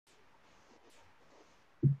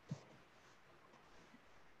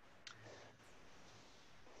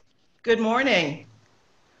Good morning.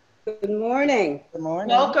 Good morning. Good morning.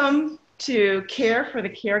 Welcome to Care for the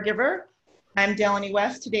Caregiver. I'm Delaney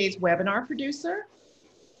West, today's webinar producer.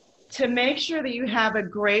 To make sure that you have a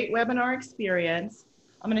great webinar experience,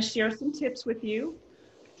 I'm going to share some tips with you.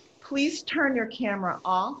 Please turn your camera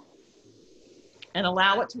off and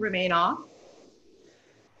allow it to remain off.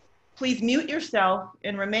 Please mute yourself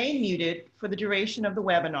and remain muted for the duration of the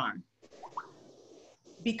webinar.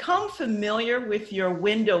 Become familiar with your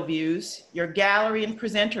window views, your gallery and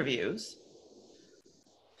presenter views.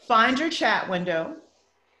 Find your chat window.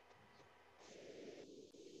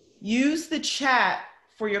 Use the chat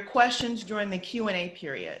for your questions during the Q&A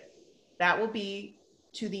period. That will be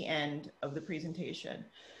to the end of the presentation.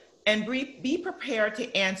 And be prepared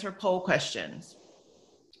to answer poll questions.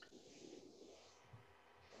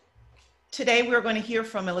 Today, we're going to hear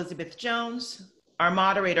from Elizabeth Jones, our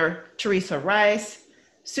moderator, Teresa Rice,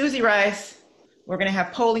 Susie Rice. We're going to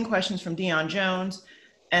have polling questions from Dion Jones.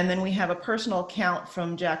 And then we have a personal account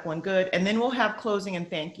from Jacqueline Good. And then we'll have closing and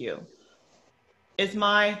thank you. It's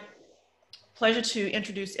my pleasure to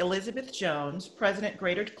introduce Elizabeth Jones, President,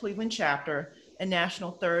 Greater Cleveland Chapter and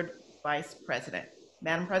National Third Vice President.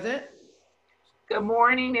 Madam President. Good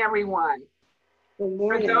morning, everyone. Good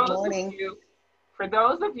morning. For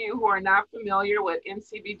those of you who are not familiar with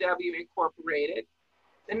NCBW Incorporated,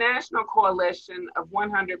 the National Coalition of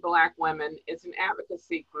 100 Black Women is an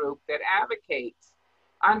advocacy group that advocates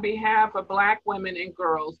on behalf of Black women and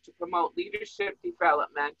girls to promote leadership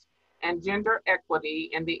development and gender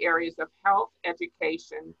equity in the areas of health,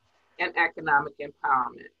 education, and economic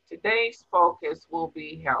empowerment. Today's focus will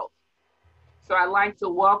be health. So I'd like to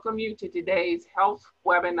welcome you to today's health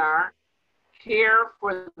webinar, Care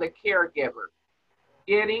for the Caregiver,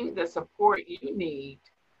 getting the support you need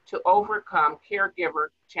to overcome caregiver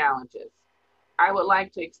challenges. I would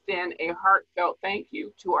like to extend a heartfelt thank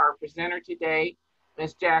you to our presenter today,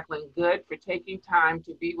 Ms. Jacqueline Good, for taking time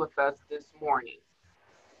to be with us this morning.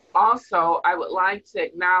 Also, I would like to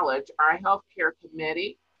acknowledge our Healthcare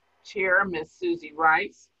Committee Chair, Ms. Susie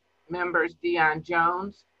Rice, members Dion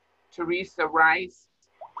Jones, Teresa Rice,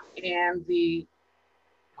 and the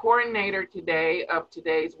coordinator today of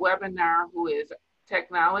today's webinar, who is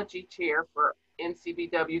Technology Chair for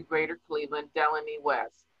NCBW Greater Cleveland, Delaney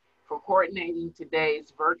West, for coordinating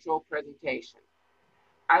today's virtual presentation.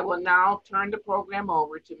 I will now turn the program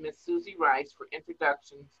over to Ms. Susie Rice for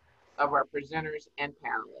introductions of our presenters and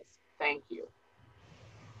panelists. Thank you.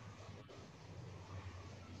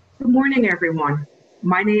 Good morning, everyone.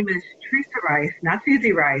 My name is Teresa Rice, not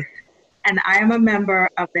Susie Rice, and I am a member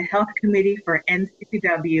of the Health Committee for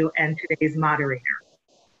NCBW and today's moderator.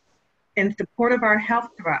 In support of our health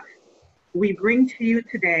thrust, we bring to you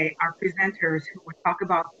today our presenters who will talk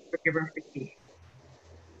about caregiver fatigue.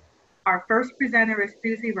 Our first presenter is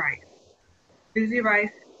Susie Rice. Susie Rice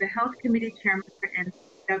is the Health Committee Chairman for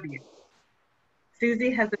NCBW.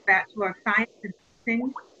 Susie has a Bachelor of Science in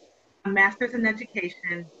Nursing, a Master's in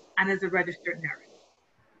Education, and is a registered nurse.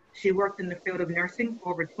 She worked in the field of nursing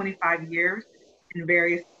for over 25 years in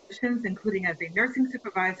various positions, including as a nursing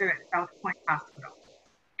supervisor at South Point Hospital.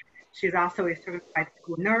 She is also a certified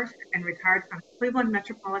school nurse and retired from Cleveland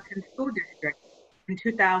Metropolitan School District in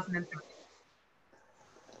 2013.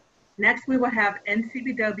 Next, we will have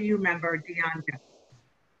NCBW member Dion Jones.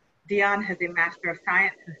 Dion has a Master of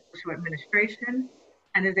Science in Social Administration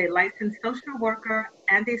and is a licensed social worker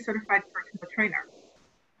and a certified personal trainer.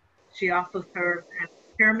 She also serves as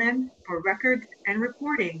Chairman for Records and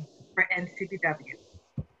Reporting for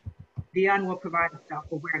NCBW. Dion will provide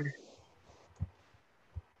self-awareness.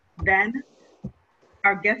 Then,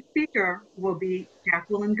 our guest speaker will be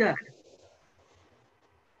Jacqueline Good.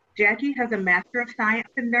 Jackie has a Master of Science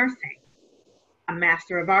in Nursing, a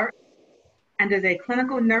Master of Arts, and is a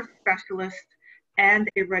clinical nurse specialist and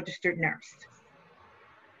a registered nurse.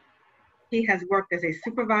 He has worked as a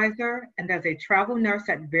supervisor and as a travel nurse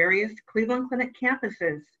at various Cleveland Clinic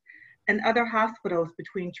campuses and other hospitals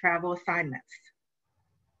between travel assignments.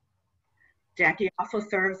 Jackie also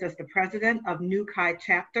serves as the president of New Chi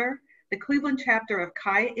Chapter, the Cleveland chapter of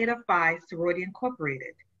Chi Eta Phi Sorority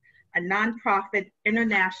Incorporated, a nonprofit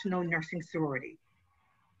international nursing sorority.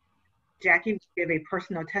 Jackie will give a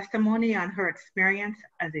personal testimony on her experience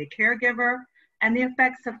as a caregiver and the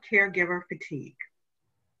effects of caregiver fatigue.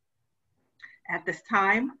 At this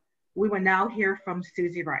time, we will now hear from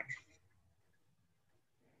Susie Rice.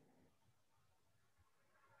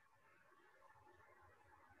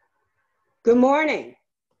 Good morning.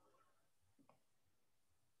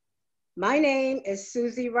 My name is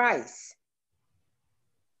Susie Rice.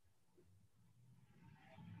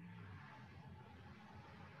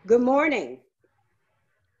 Good morning.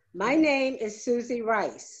 My name is Susie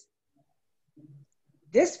Rice.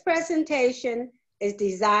 This presentation is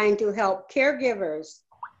designed to help caregivers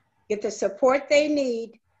get the support they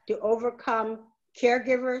need to overcome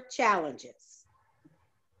caregiver challenges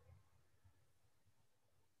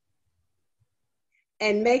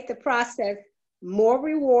and make the process more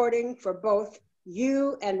rewarding for both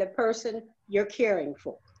you and the person you're caring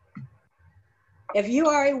for. If you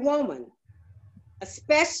are a woman,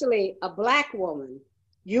 especially a Black woman,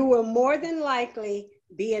 you will more than likely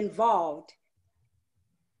be involved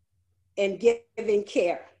in giving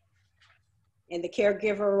care, in the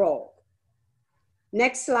caregiver role.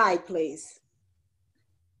 Next slide, please.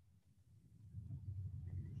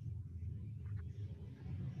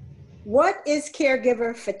 What is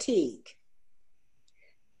caregiver fatigue?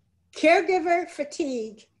 Caregiver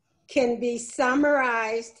fatigue can be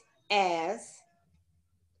summarized as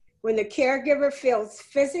when the caregiver feels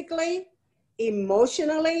physically,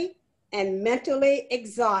 emotionally, and mentally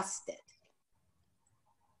exhausted,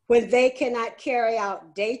 when they cannot carry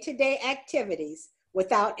out day-to-day activities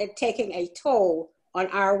without it taking a toll on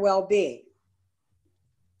our well-being.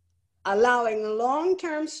 Allowing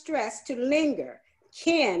long-term stress to linger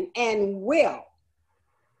can and will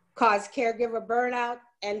cause caregiver burnout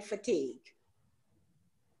and fatigue.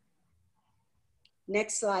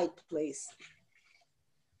 Next slide, please.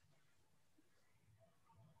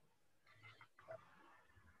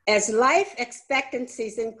 As life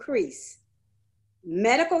expectancies increase,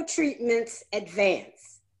 medical treatments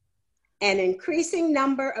advance, an increasing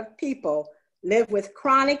number of people live with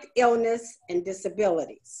chronic illness and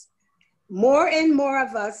disabilities. More and more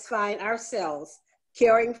of us find ourselves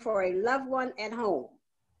caring for a loved one at home.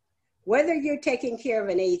 Whether you're taking care of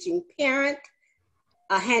an aging parent,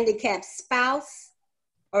 a handicapped spouse,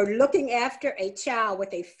 or looking after a child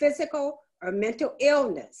with a physical or mental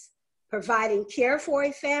illness, providing care for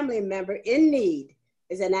a family member in need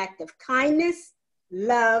is an act of kindness,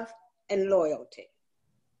 love, and loyalty.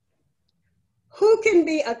 Who can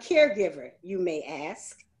be a caregiver, you may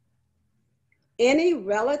ask? Any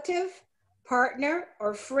relative, partner,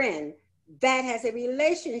 or friend that has a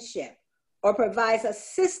relationship or provides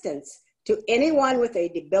assistance to anyone with a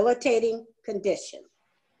debilitating condition.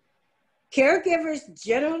 Caregivers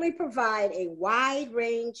generally provide a wide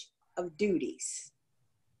range of duties.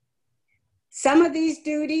 Some of these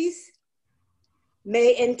duties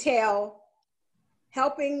may entail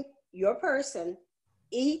helping your person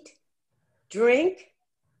eat, drink,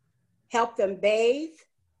 help them bathe,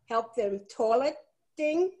 help them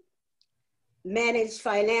toileting, manage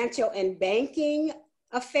financial and banking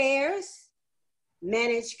affairs,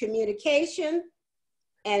 manage communication,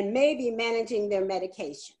 and maybe managing their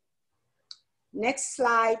medication. Next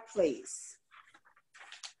slide, please.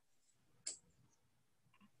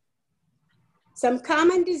 Some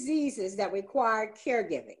common diseases that require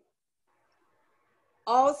caregiving: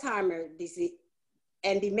 Alzheimer's disease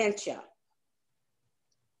and dementia,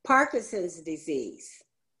 Parkinson's disease,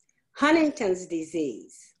 Huntington's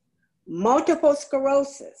disease, multiple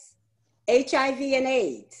sclerosis, HIV and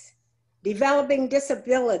AIDS, developing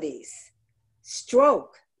disabilities,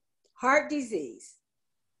 stroke, heart disease,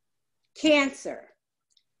 cancer,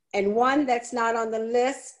 and one that's not on the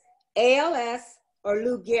list, ALS or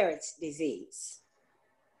Lou Gehrig's disease.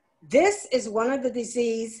 This is one of the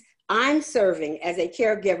diseases I'm serving as a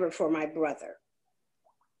caregiver for my brother.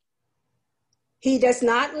 He does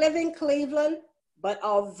not live in Cleveland, but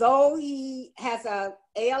although he has an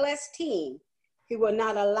ALS team, he will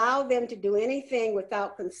not allow them to do anything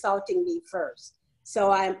without consulting me first.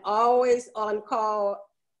 So I'm always on call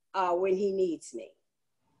when he needs me.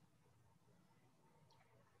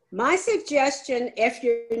 My suggestion, if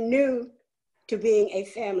you're new to being a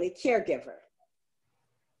family caregiver,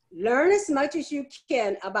 learn as much as you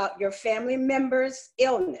can about your family member's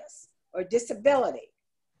illness or disability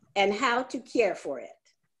and how to care for it.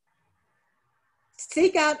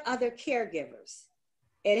 Seek out other caregivers.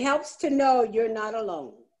 It helps to know you're not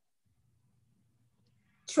alone.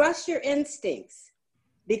 Trust your instincts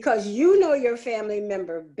because you know your family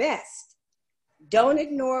member best. Don't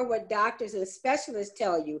ignore what doctors and specialists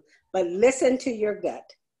tell you, but listen to your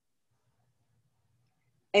gut.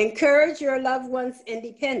 Encourage your loved one's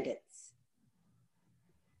independence.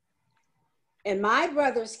 In my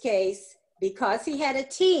brother's case, because he had a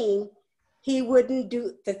team, he wouldn't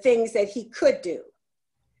do the things that he could do.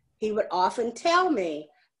 He would often tell me,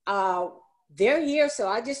 they're here, so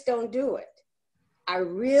I just don't do it. I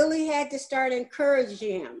really had to start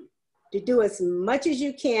encouraging him to do as much as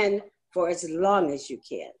you can for as long as you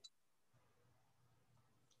can.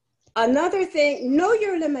 Another thing, know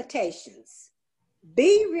your limitations.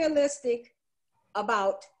 Be realistic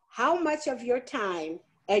about how much of your time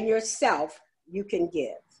and yourself you can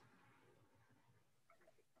give.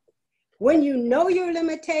 When you know your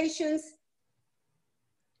limitations,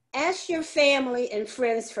 ask your family and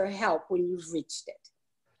friends for help when you've reached it.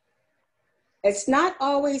 It's not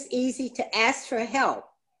always easy to ask for help,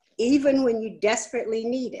 even when you desperately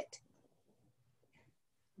need it.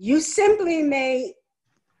 You simply made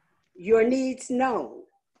your needs known.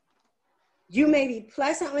 You may be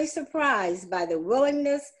pleasantly surprised by the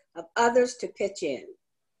willingness of others to pitch in.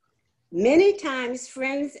 Many times,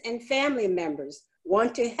 friends and family members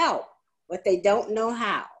want to help, but they don't know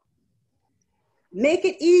how. Make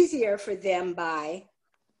it easier for them by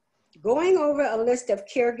going over a list of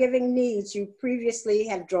caregiving needs you previously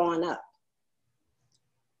have drawn up,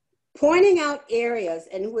 pointing out areas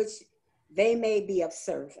in which they may be of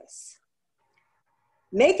service,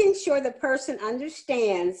 making sure the person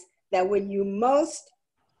understands that when you most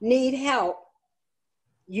need help,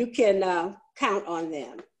 you can count on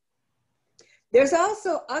them. There's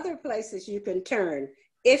also other places you can turn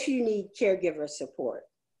if you need caregiver support.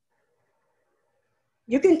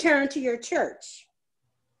 You can turn to your church.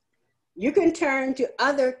 You can turn to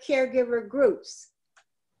other caregiver groups.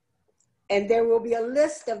 And there will be a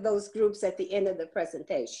list of those groups at the end of the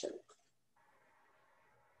presentation.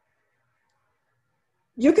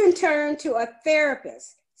 You can turn to a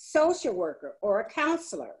therapist, social worker, or a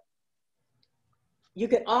counselor. You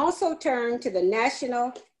can also turn to the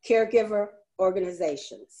national caregiver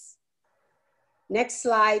organizations. Next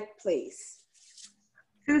slide, please.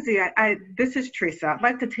 Susie, this is Teresa. I'd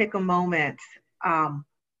like to take a moment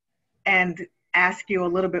and ask you a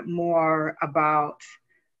little bit more about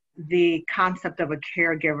the concept of a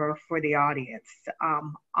caregiver for the audience.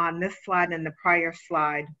 On this slide and the prior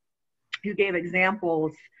slide, you gave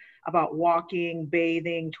examples about walking,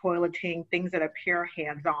 bathing, toileting, things that appear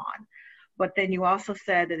hands-on. But then you also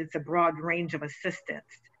said that it's a broad range of assistance.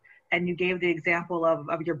 And you gave the example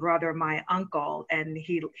of your brother, my uncle, and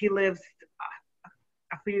he lives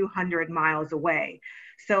a few hundred miles away.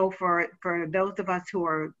 So for those of us who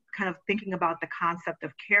are kind of thinking about the concept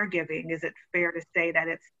of caregiving, is it fair to say that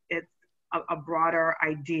it's a broader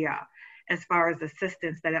idea as far as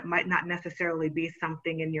assistance, that it might not necessarily be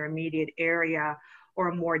something in your immediate area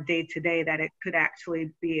or more day-to-day, that it could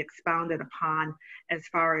actually be expounded upon as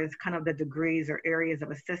far as kind of the degrees or areas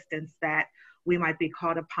of assistance that we might be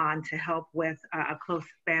called upon to help with a close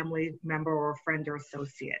family member or friend or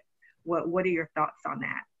associate? What are your thoughts on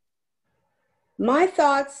that? My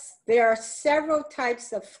thoughts, there are several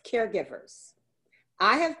types of caregivers.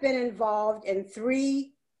 I have been involved in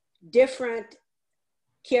 3 different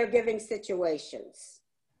caregiving situations.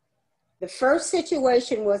 The first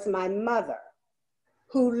situation was my mother,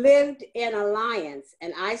 who lived in Alliance,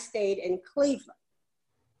 and I stayed in Cleveland.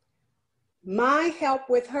 My help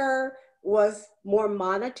with her was more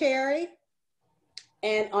monetary,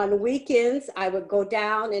 and on weekends, I would go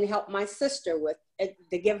down and help my sister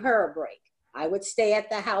to give her a break. I would stay at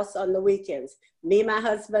the house on the weekends, me, my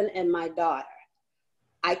husband, and my daughter.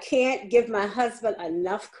 I can't give my husband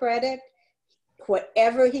enough credit.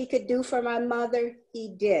 Whatever he could do for my mother, he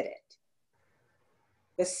did it.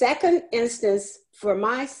 The second instance for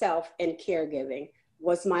myself in caregiving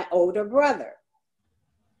was my older brother.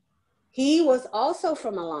 He was also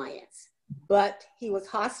from Alliance, but he was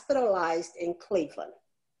hospitalized in Cleveland.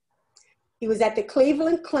 He was at the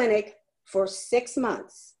Cleveland Clinic for 6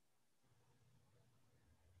 months.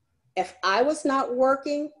 If I was not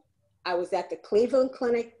working, I was at the Cleveland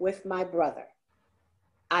Clinic with my brother.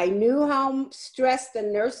 I knew how stressed the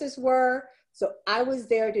nurses were, so I was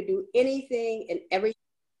there to do anything and everything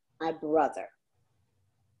for my brother.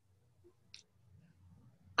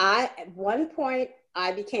 At one point,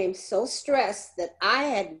 I became so stressed that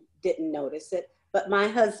I didn't notice it, but my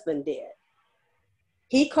husband did.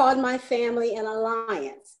 He called my family in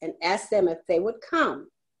Alliance and asked them if they would come,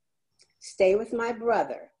 stay with my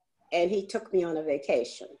brother, and he took me on a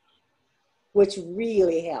vacation, which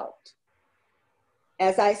really helped.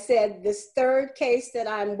 As I said, this third case that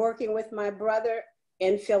I'm working with my brother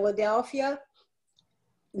in Philadelphia,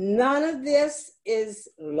 none of this is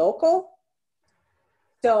local.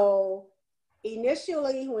 So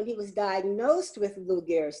initially, when he was diagnosed with Lou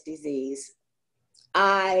Gehrig's disease,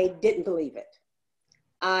 I didn't believe it.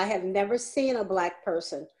 I have never seen a Black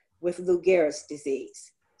person with Lou Gehrig's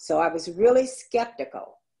disease. So I was really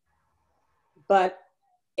skeptical. But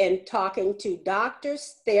in talking to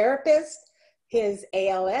doctors, therapists, his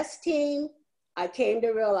ALS team, I came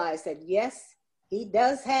to realize that yes, he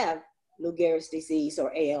does have Lou Gehrig's disease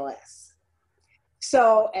or ALS.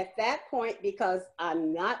 So at that point, because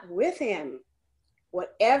I'm not with him,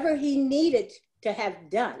 whatever he needed to have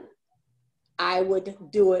done. I would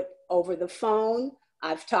do it over the phone.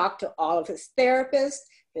 I've talked to all of his therapists,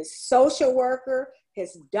 his social worker,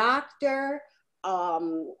 his doctor.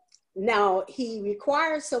 Now, he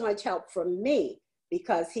requires so much help from me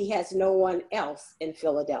because he has no one else in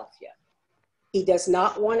Philadelphia. He does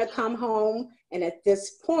not want to come home, and at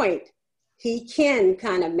this point, he can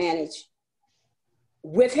kind of manage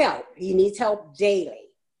with help. He needs help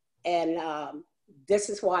daily, and this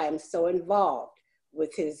is why I'm so involved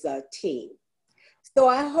with his team. So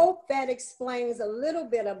I hope that explains a little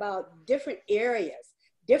bit about different areas,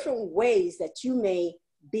 different ways that you may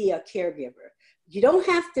be a caregiver. You don't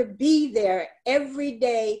have to be there every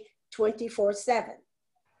day, 24/7.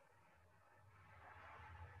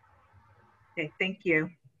 Okay, thank you.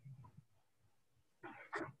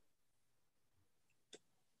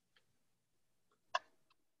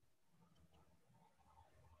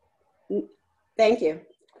 Thank you.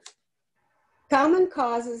 Common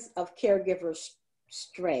causes of caregiver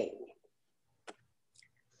strain.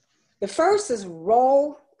 The first is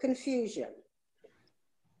role confusion.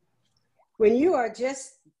 When you are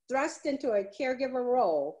just thrust into a caregiver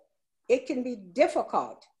role, it can be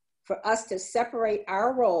difficult for us to separate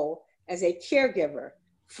our role as a caregiver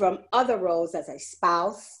from other roles as a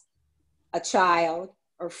spouse, a child,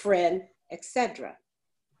 or friend, etc.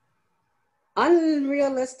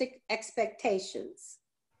 Unrealistic expectations.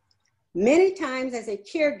 Many times as a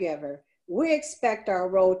caregiver, we expect our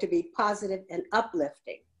role to be positive and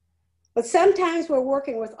uplifting. But sometimes we're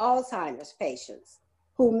working with Alzheimer's patients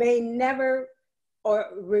who may never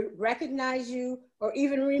recognize you or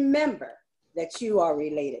even remember that you are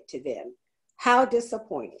related to them. How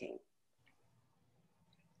disappointing.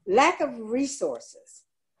 Lack of resources.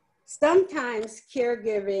 Sometimes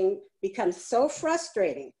caregiving becomes so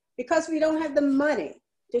frustrating because we don't have the money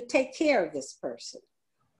to take care of this person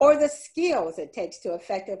or the skills it takes to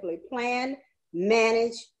effectively plan,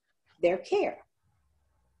 manage their care.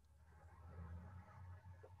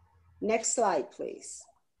 Next slide, please.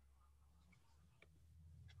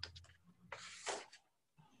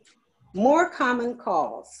 More common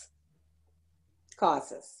causes.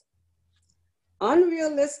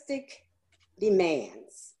 Unrealistic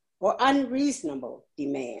demands or unreasonable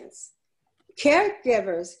demands.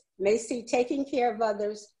 Caregivers may see taking care of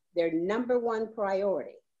others their #1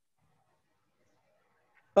 priority.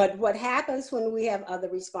 But what happens when we have other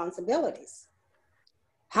responsibilities?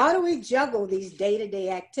 How do we juggle these day-to-day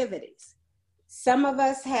activities? Some of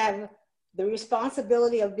us have the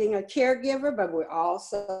responsibility of being a caregiver, but we're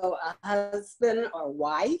also a husband or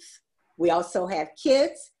wife. We also have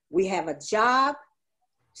kids. We have a job.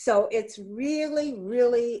 So it's really,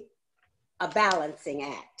 really a balancing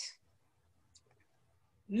act.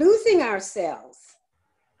 Losing ourselves.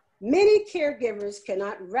 Many caregivers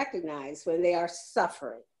cannot recognize when they are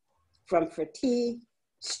suffering from fatigue,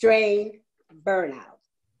 strain, burnout.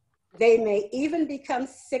 They may even become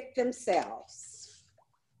sick themselves.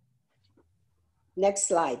 Next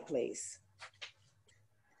slide, please.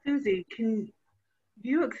 Susie, can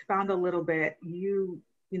you expound a little bit? You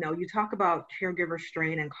talk about caregiver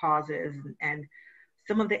strain and causes, and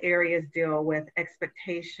some of the areas deal with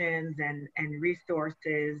expectations and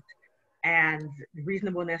resources and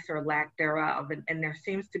reasonableness or lack thereof. And there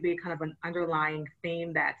seems to be kind of an underlying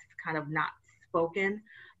theme that's kind of not spoken,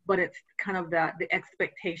 but it's kind of the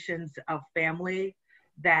expectations of family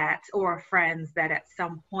or friends that at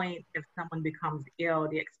some point, if someone becomes ill,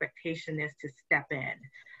 the expectation is to step in.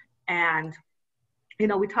 And,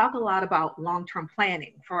 we talk a lot about long-term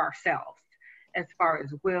planning for ourselves as far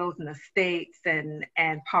as wills and estates and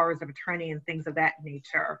powers of attorney and things of that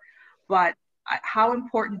nature. But how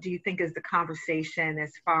important do you think is the conversation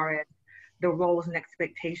as far as the roles and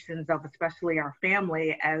expectations of especially our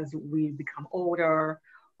family as we become older,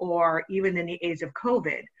 or even in the age of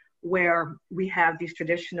COVID, where we have these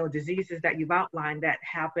traditional diseases that you've outlined that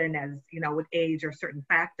happen as, with age or certain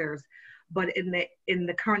factors, but in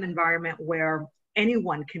the current environment where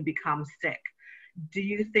anyone can become sick? Do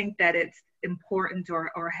you think that it's important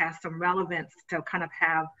or has some relevance to kind of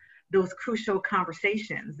have those crucial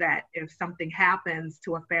conversations that if something happens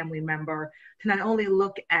to a family member, to not only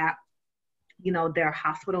look at their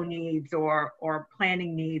hospital needs or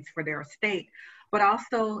planning needs for their estate, but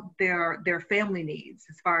also their family needs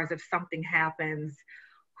as far as if something happens,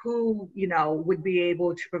 who would be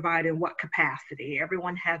able to provide in what capacity?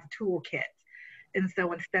 Everyone has a toolkit. And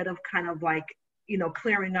so instead of kind of like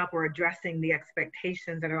clearing up or addressing the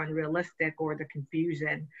expectations that are unrealistic or the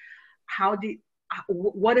confusion,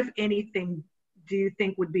 what if anything do you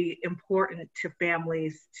think would be important to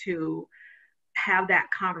families to have that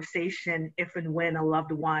conversation if and when a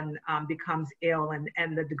loved one becomes ill,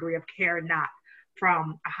 and the degree of care not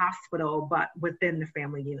from a hospital, but within the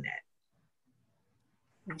family unit.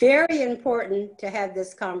 Very important to have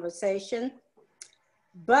this conversation,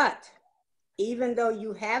 but even though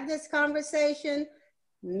you have this conversation,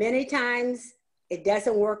 many times it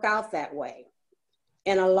doesn't work out that way.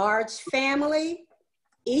 In a large family,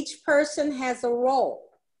 each person has a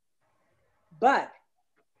role, but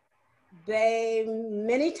they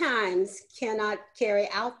many times cannot carry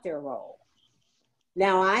out their role.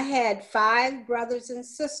 Now, I had 5 brothers and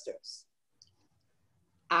sisters.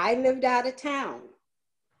 I lived out of town,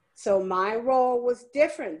 so my role was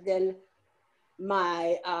different than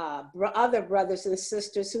my other brothers and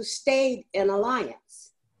sisters who stayed in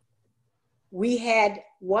Alliance. We had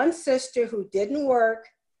one sister who didn't work,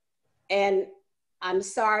 and I'm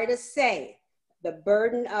sorry to say, the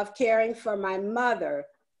burden of caring for my mother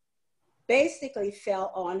basically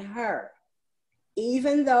fell on her,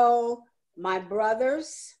 even though my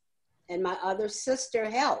brothers and my other sister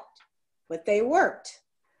helped, but they worked.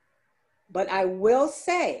 But I will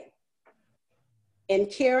say, in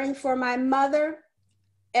caring for my mother,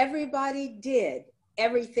 everybody did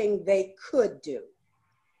everything they could do.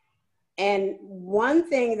 And one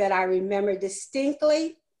thing that I remember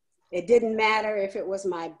distinctly, it didn't matter if it was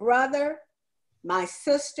my brother, my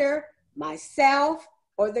sister, myself,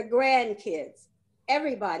 or the grandkids.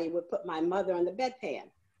 Everybody would put my mother on the bedpan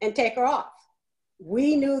and take her off.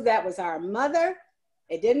 We knew that was our mother.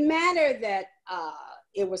 It didn't matter that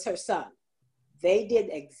it was her son. They did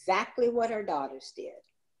exactly what her daughters did.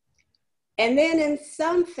 And then in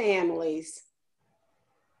some families,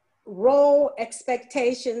 role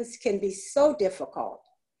expectations can be so difficult.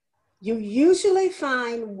 You usually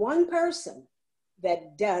find one person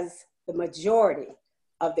that does the majority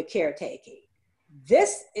of the caretaking.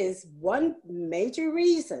 This is one major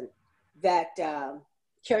reason that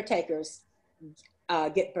caretakers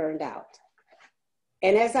get burned out.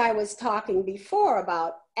 And as I was talking before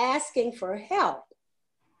about asking for help,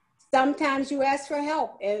 sometimes you ask for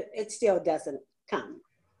help and it still doesn't come.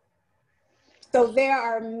 So there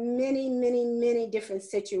are many, many, many different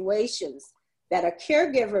situations that a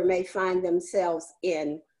caregiver may find themselves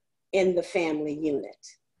in the family unit.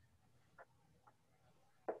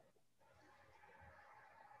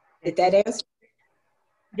 Did that answer?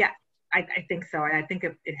 Yeah, I think so. I think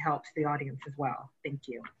it helps the audience as well. Thank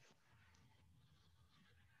you.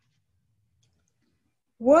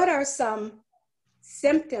 What are some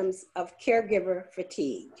symptoms of caregiver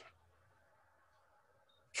fatigue?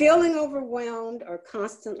 Feeling overwhelmed or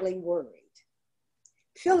constantly worried.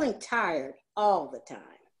 Feeling tired all the time.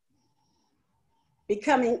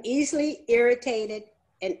 Becoming easily irritated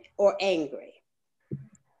or angry.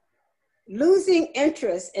 Losing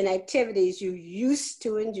interest in activities you used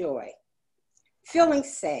to enjoy. Feeling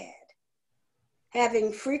sad.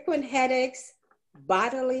 Having frequent headaches,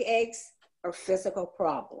 bodily aches, or physical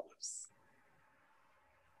problems.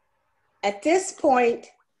 At this point,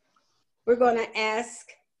 we're going to ask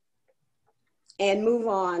and move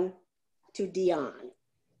on to Dion.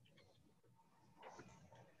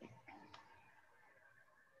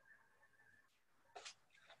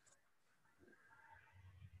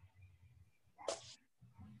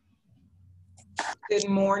 Good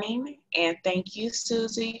morning, and thank you,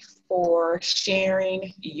 Susie, for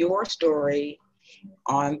sharing your story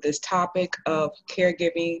on this topic of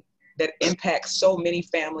caregiving that impacts so many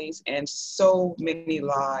families and so many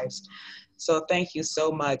lives. So thank you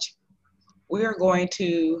so much. We are going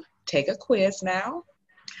to take a quiz now.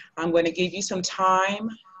 I'm going to give you some time.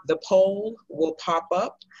 The poll will pop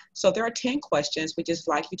up. So there are 10 questions. We just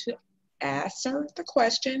like you to answer the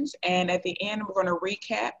questions, and at the end we're going to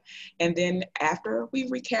recap, and then after we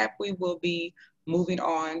recap we will be moving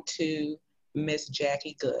on to Miss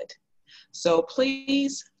Jackie Good. So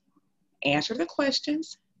please answer the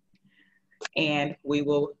questions, and we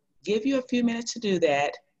will give you a few minutes to do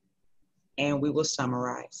that, and we will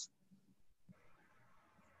summarize.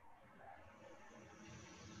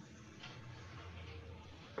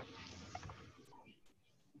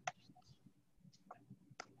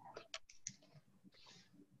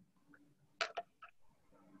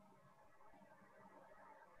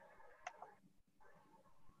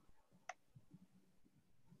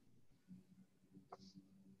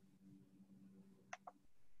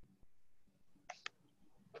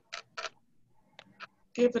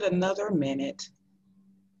 Give it another minute.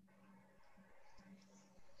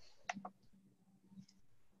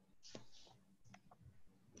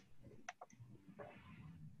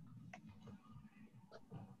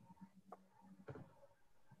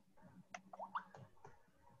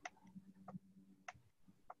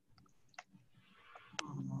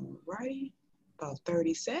 righty, about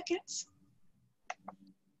 30 seconds.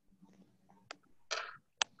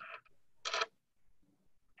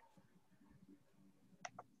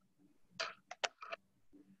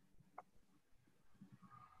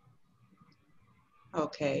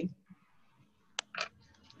 Okay.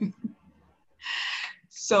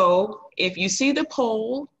 So if you see the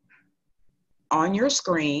poll on your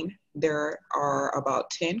screen, there are about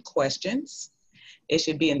 10 questions. It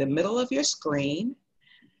should be in the middle of your screen.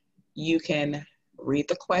 You can read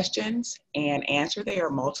the questions and answer. They are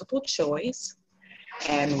multiple choice.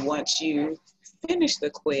 And once you finish the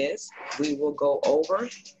quiz, we will go over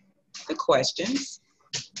the questions.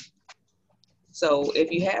 So if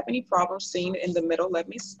you have any problems seeing it in the middle, let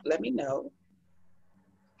me know.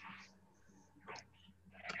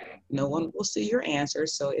 No one will see your answer,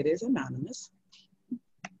 so it is anonymous.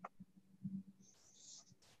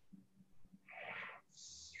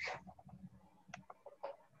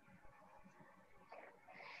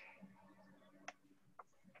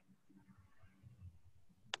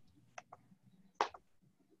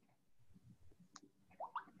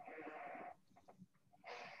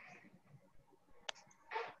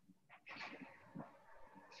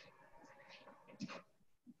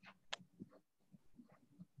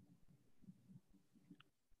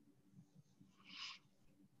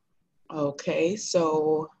 Okay,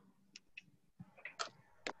 so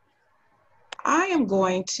I am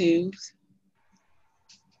going to,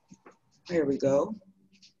 here we go.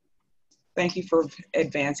 Thank you for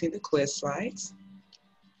advancing the quiz slides.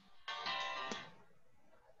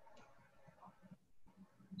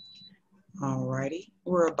 All righty,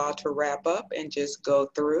 we're about to wrap up and just go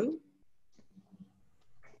through.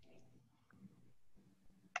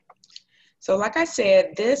 So like I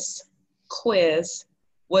said, this quiz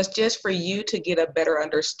was just for you to get a better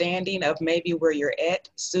understanding of maybe where you're at.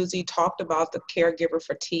 Susie talked about the caregiver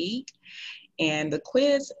fatigue, and the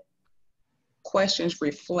quiz questions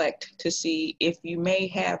reflect to see if you may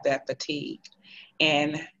have that fatigue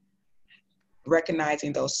and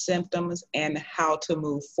recognizing those symptoms and how to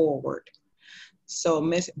move forward. So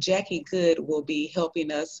Miss Jackie Good will be helping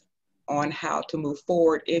us on how to move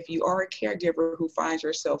forward if you are a caregiver who finds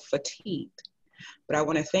yourself fatigued. But I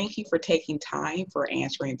want to thank you for taking time for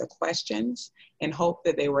answering the questions and hope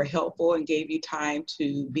that they were helpful and gave you time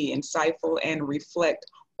to be insightful and reflect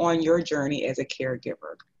on your journey as a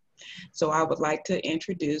caregiver. So I would like to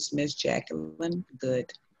introduce Ms. Jacqueline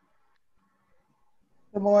Good.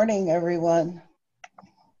 Good morning, everyone.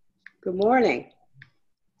 Good morning.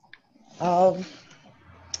 Well,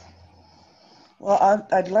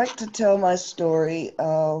 I'd like to tell my story.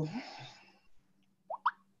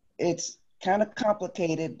 It's kind of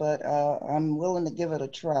complicated, but I'm willing to give it a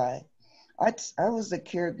try. I was a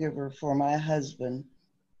caregiver for my husband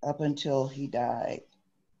up until he died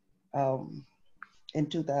in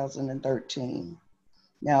 2013.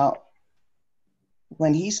 Now,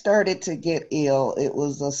 when he started to get ill, it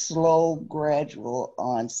was a slow, gradual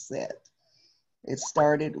onset. It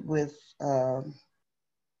started with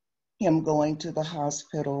him going to the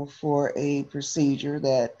hospital for a procedure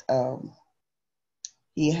that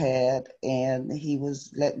he had, and he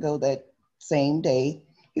was let go that same day.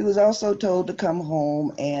 He was also told to come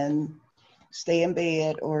home and stay in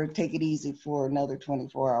bed or take it easy for another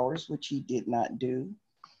 24 hours, which he did not do.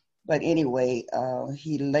 But anyway,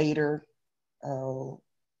 he later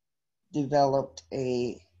developed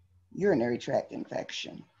a urinary tract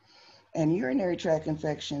infection. And urinary tract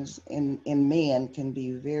infections in men can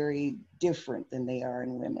be very different than they are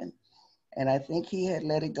in women. And I think he had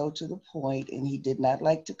let it go to the point, and he did not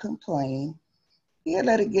like to complain. He had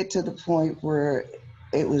let it get to the point where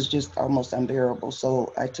it was just almost unbearable.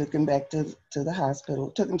 So I took him back to the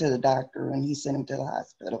hospital, took him to the doctor, and he sent him to the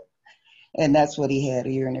hospital. And that's what he had,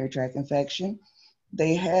 a urinary tract infection.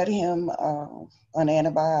 They had him on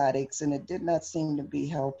antibiotics, and it did not seem to be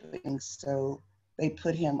helping. So they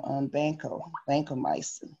put him on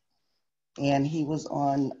vancomycin. And he was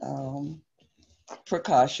on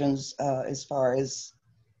precautions as far as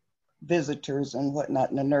visitors and whatnot,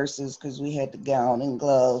 and the nurses, because we had the gown and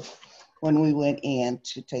glove when we went in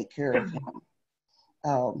to take care of him.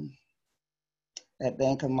 That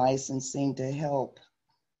vancomycin seemed to help,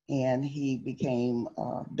 and he became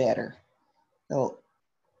better. So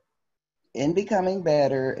in becoming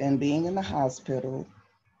better and being in the hospital,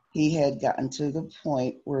 he had gotten to the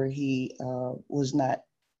point where he was not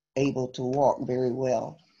able to walk very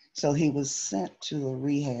well. So he was sent to a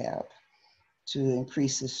rehab to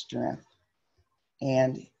increase his strength.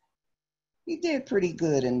 And he did pretty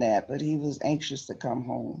good in that, but he was anxious to come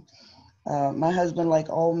home. My husband, like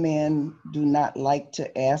all men, did not like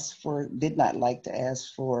to ask for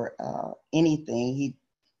anything. He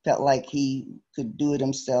felt like he could do it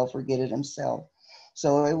himself or get it himself.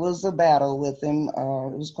 So it was a battle with him.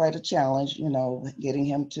 It was quite a challenge, getting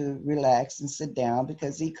him to relax and sit down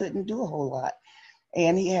because he couldn't do a whole lot.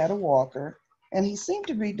 And he had a walker, and he seemed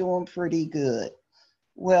to be doing pretty good.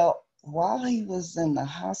 Well, while he was in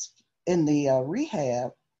the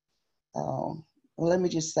rehab, let me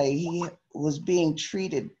just say he was being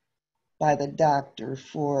treated by the doctor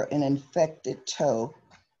for an infected toe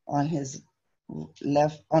on his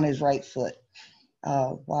right foot.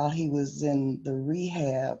 While he was in the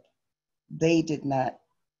rehab, they did not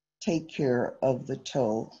take care of the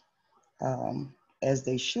toe as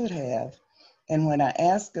they should have. And when I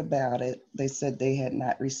asked about it, they said they had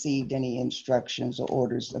not received any instructions or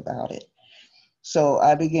orders about it. So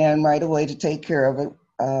I began right away to take care of it.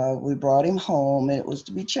 We brought him home, and it was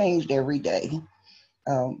to be changed every day,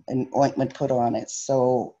 and ointment put on it.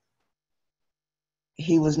 So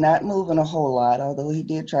he was not moving a whole lot, although he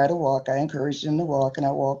did try to walk. I encouraged him to walk, and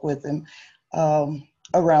I walked with him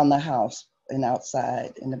around the house and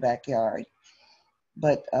outside in the backyard.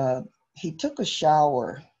 But he took a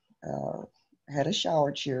shower, had a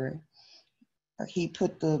shower chair. He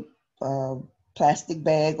put the plastic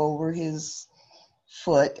bag over his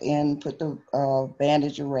foot and put the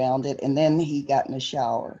bandage around it, and then he got in the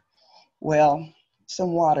shower. Well,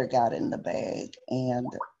 some water got in the bag, and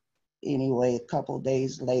anyway, a couple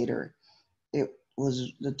days later,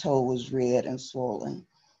 the toe was red and swollen.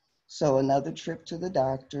 So another trip to the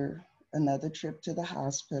doctor, another trip to the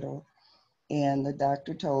hospital, and the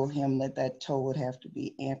doctor told him that toe would have to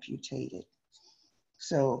be amputated.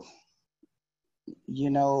 So,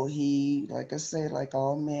 he, like I said, like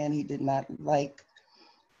all men, he did not like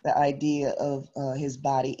the idea of his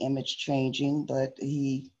body image changing, but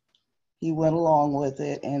he went along with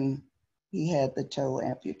it, and he had the toe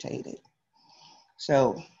amputated.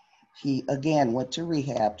 So he again went to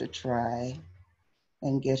rehab to try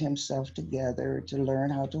and get himself together to learn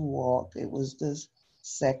how to walk. It was the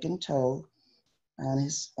second toe on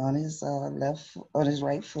his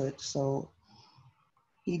right foot. So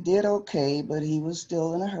he did okay, but he was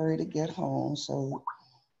still in a hurry to get home. So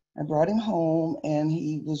I brought him home, and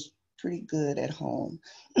he was pretty good at home.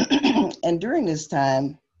 And during this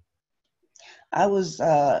time, I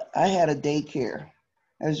had a daycare.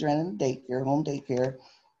 I was running a daycare, home daycare,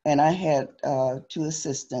 and I had two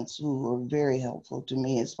assistants who were very helpful to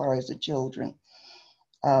me as far as the children.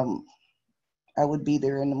 I would be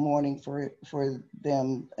there in the morning for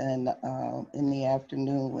them, and in the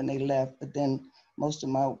afternoon when they left, but then most of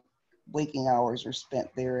my waking hours were spent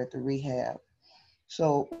there at the rehab.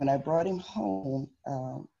 So when I brought him home,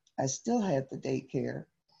 I still had the daycare,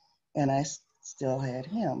 and I still had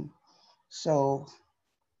him. So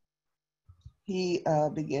he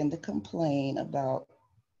began to complain about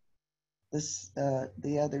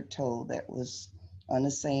the other toe that was on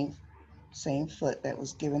the same foot that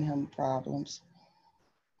was giving him problems.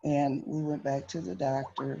 And we went back to the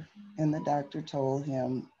doctor, and the doctor told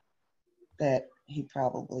him that he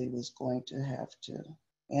probably was going to have to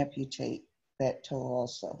amputate that toe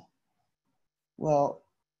also. Well,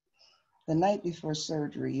 the night before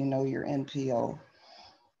surgery, your NPO,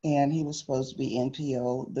 and he was supposed to be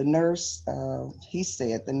NPO. The nurse, he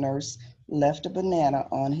said the nurse left a banana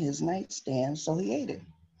on his nightstand, so he ate it.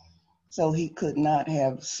 So he could not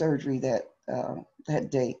have surgery that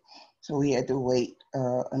day. So he had to wait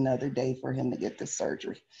another day for him to get the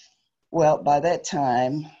surgery. Well, by that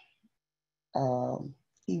time,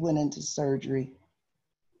 he went into surgery.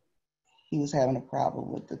 He was having a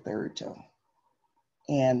problem with the third toe.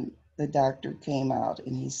 And the doctor came out,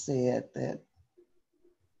 and he said that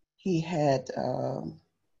he had,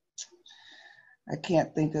 I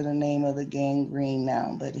can't think of the name of the gangrene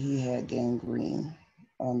now, but he had gangrene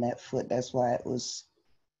on that foot. That's why it was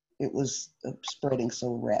spreading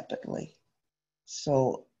so rapidly.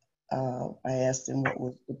 So I asked him what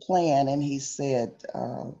was the plan, and he said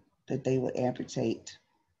that they would amputate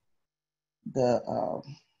the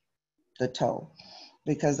toe,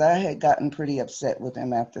 because I had gotten pretty upset with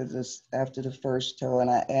him after the first toe,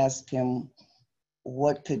 and I asked him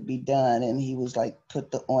what could be done, and he was like,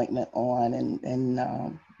 put the ointment on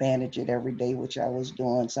and bandage it every day, which I was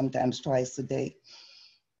doing, sometimes twice a day.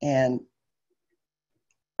 And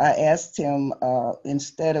I asked him,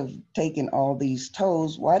 instead of taking all these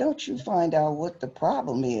toes, why don't you find out what the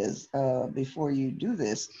problem is before you do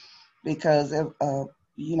this? Because if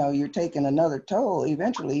you're taking another toe,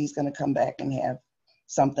 eventually he's going to come back and have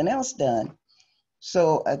something else done.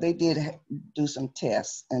 So they did do some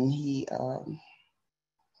tests, and he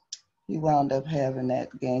he wound up having that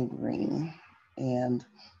gangrene. And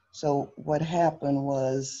so what happened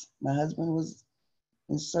was my husband was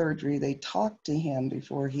in surgery. They talked to him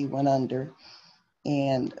before he went under,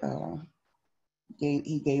 and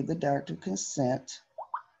he gave the doctor consent.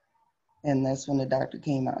 And that's when the doctor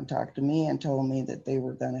came out and talked to me and told me that they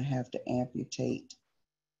were going to have to amputate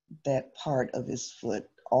that part of his foot,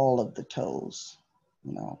 all of the toes,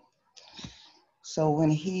 you know. So when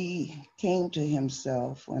he came to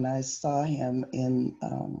himself, when I saw him in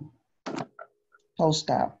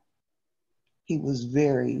post-op, he was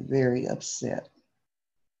very, very upset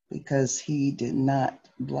because he did not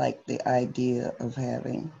like the idea of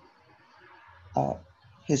having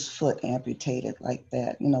his foot amputated like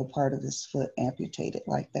that, you know, part of his foot amputated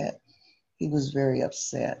like that. He was very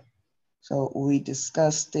upset. So we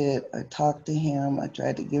discussed it. I talked to him. I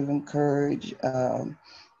tried to give him courage,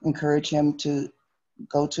 encourage him to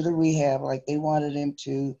go to the rehab like they wanted him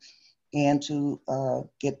to, and to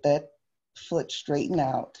get that foot straightened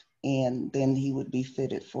out, and then he would be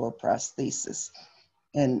fitted for a prosthesis.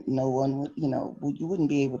 And no one would, you know, you wouldn't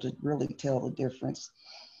be able to really tell the difference.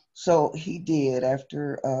 So he did.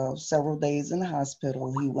 After several days in the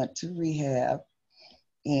hospital, he went to rehab,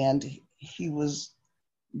 and he was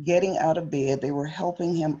getting out of bed. They were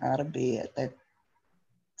helping him out of bed that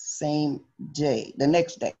same day, the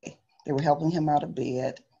next day. They were helping him out of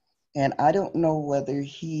bed. And I don't know whether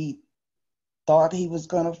he thought he was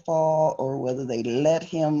going to fall or whether they let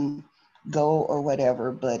him go or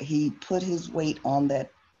whatever, but he put his weight on that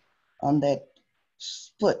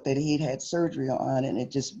foot that he'd had surgery on, and it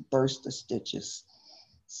just burst the stitches.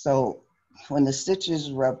 So when the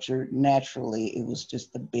stitches ruptured, naturally, it was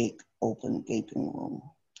just a big open gaping wound.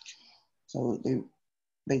 So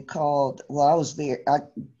they called, well, I was there. I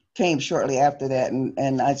came shortly after that,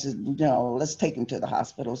 and I said, you know, let's take him to the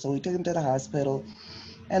hospital. So we took him to the hospital,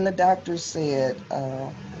 and the doctor said,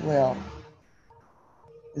 well,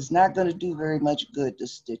 it's not going to do very much good to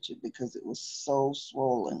stitch it because it was so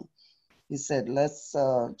swollen. He said, let's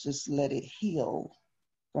just let it heal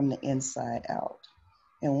from the inside out.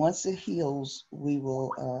 And once it heals, we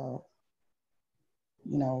will,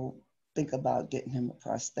 you know, think about getting him a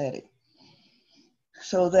prosthetic.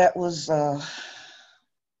 So that was,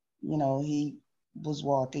 you know, he was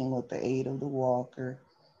walking with the aid of the walker.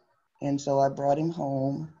 And so I brought him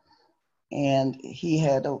home, and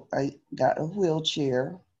I got a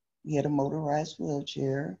wheelchair. He had a motorized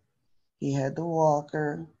wheelchair. He had the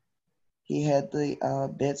walker. He had the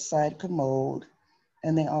bedside commode,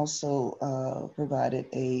 and they also provided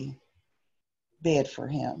a bed for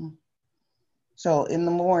him. So in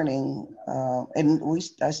the morning,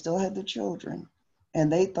 I still had the children,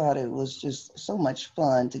 and they thought it was just so much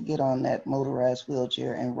fun to get on that motorized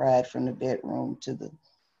wheelchair and ride from the bedroom to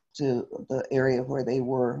the area where they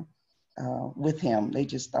were with him. They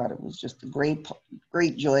just thought it was just a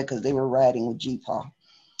great joy because they were riding with G-Paw.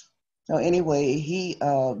 So anyway, he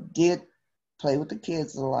did play with the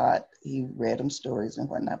kids a lot. He read them stories and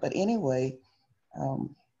whatnot. But anyway,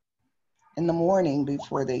 in the morning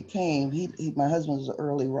before they came, my husband was an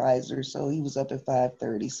early riser, so he was up at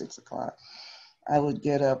 5:30, 6 o'clock. I would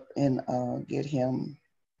get up and get him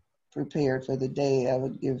prepared for the day. I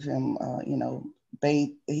would give him, you know,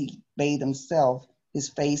 he bathed himself, his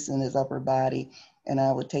face and his upper body, and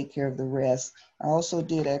I would take care of the rest. I also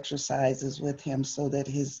did exercises with him so that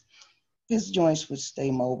his joints would stay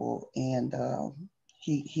mobile, and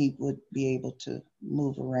he would be able to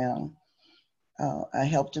move around. I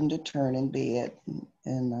helped him to turn in bed,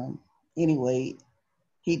 and anyway,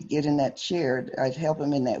 he'd get in that chair. I'd help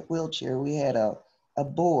him in that wheelchair. We had a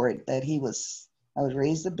board that I would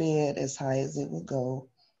raise the bed as high as it would go,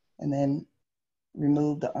 and then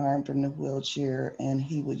remove the arm from the wheelchair, and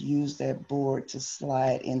he would use that board to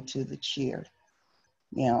slide into the chair.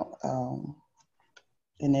 Now,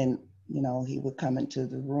 and then, you know, he would come into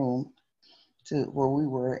the room to where we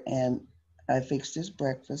were, and I fixed his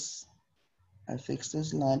breakfast. I fixed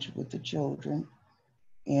his lunch with the children.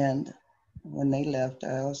 And when they left,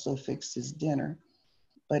 I also fixed his dinner.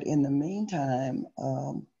 But in the meantime,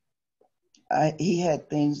 he had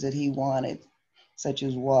things that he wanted, such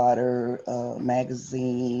as water,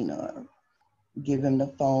 magazine, or give him the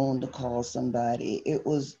phone to call somebody. It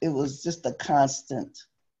was just a constant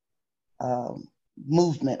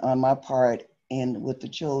movement on my part and with the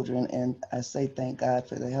children. And I say thank God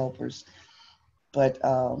for the helpers. But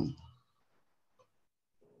I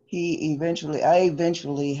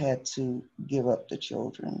eventually had to give up the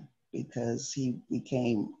children because he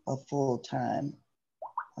became a full-time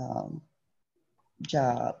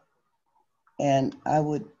job. And I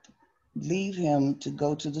would leave him to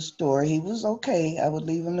go to the store. He was okay. I would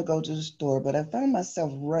leave him to go to the store, but I found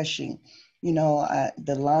myself rushing. You know,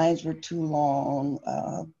 the lines were too long.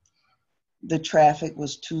 The traffic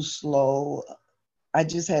was too slow. I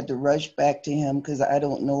just had to rush back to him because I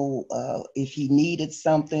don't know if he needed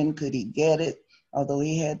something, could he get it? Although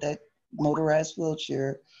he had that motorized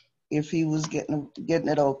wheelchair, if he was getting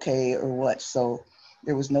it okay or what. So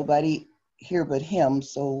there was nobody here but him.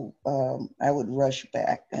 So I would rush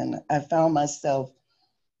back, and I found myself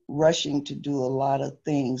rushing to do a lot of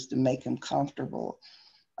things to make him comfortable.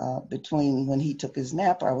 Between when he took his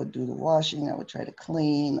nap, I would do the washing, I would try to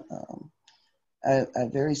clean. I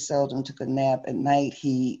very seldom took a nap at night.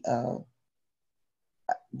 I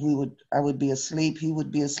would be asleep. He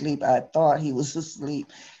would be asleep. I thought he was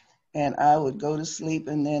asleep, and I would go to sleep,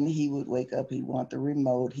 and then he would wake up. He'd want the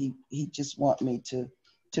remote. He just want me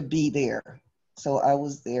to be there. So I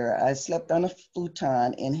was there. I slept on a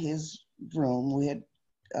futon in his room. We had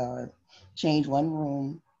changed one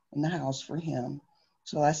room in the house for him.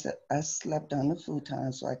 So I slept on the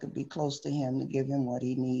futon so I could be close to him to give him what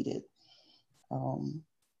he needed.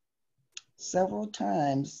 Several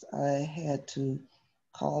times I had to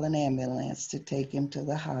call an ambulance to take him to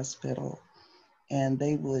the hospital, and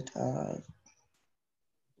they would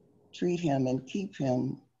treat him and keep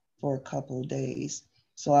him for a couple of days.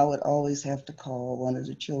 So I would always have to call one of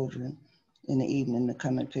the children in the evening to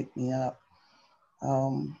come and pick me up.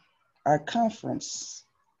 Our conference,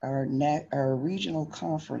 our regional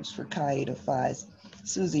conference for Chi Eta Phi's,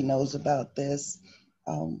 Susie knows about this,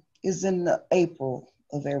 is in April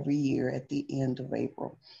of every year, at the end of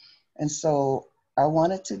April. And so I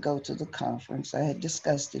wanted to go to the conference. I had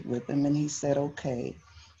discussed it with him, and he said, okay.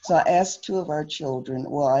 So I asked two of our children,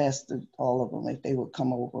 well, I asked all of them if they would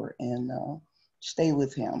come over and stay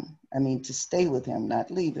with him. I mean, to stay with him,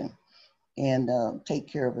 not leave him, and take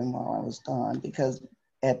care of him while I was gone. Because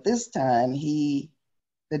at this time, the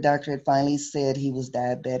doctor had finally said he was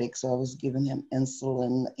diabetic, so I was giving him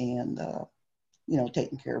insulin and,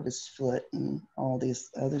 taking care of his foot and all this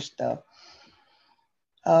other stuff.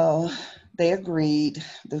 They agreed.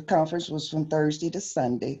 The conference was from Thursday to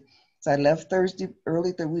Sunday. So I left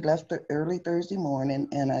we left early Thursday morning,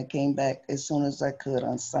 and I came back as soon as I could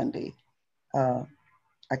on Sunday.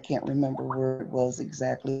 I can't remember where it was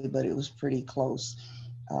exactly, but it was pretty close,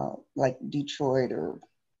 like Detroit or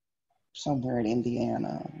somewhere in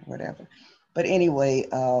Indiana, or whatever. But anyway,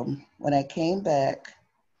 when I came back,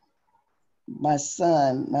 my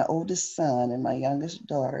oldest son and my youngest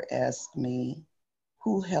daughter asked me,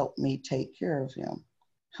 who helped me take care of him?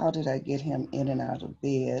 How did I get him in and out of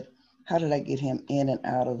bed? How did I get him in and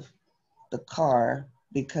out of the car?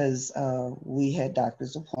 Because we had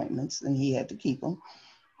doctor's appointments and he had to keep them.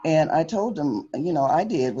 And I told him, I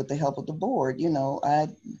did with the help of the board. I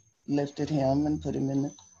lifted him and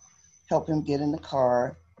helped him get in the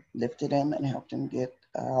car, lifted him and helped him get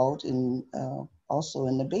out, and also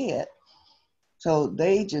in the bed. So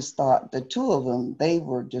they just thought, the two of them, they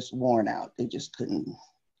were just worn out. They just couldn't,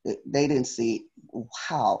 they didn't see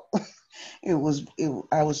how. I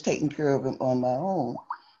was taking care of him on my own.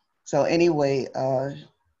 So anyway,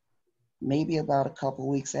 maybe about a couple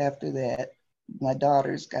weeks after that, my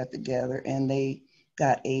daughters got together and they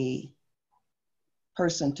got a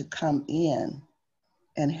person to come in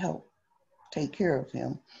and help take care of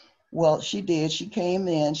him. Well, she did. She came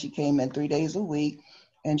in 3 days a week,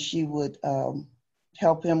 and she would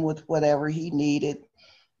help him with whatever he needed.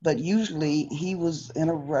 But usually he was in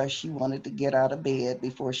a rush. He wanted to get out of bed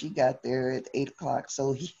before she got there at 8 o'clock.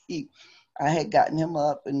 So I had gotten him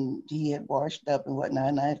up, and he had washed up and whatnot,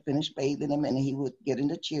 and I had finished bathing him, and he would get in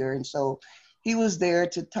the chair. And so he was there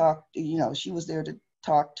to talk, she was there to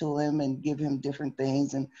talk to him and give him different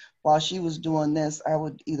things. And while she was doing this, I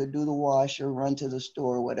would either do the wash or run to the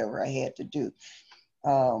store, or whatever I had to do.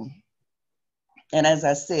 And as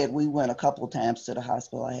I said, we went a couple times to the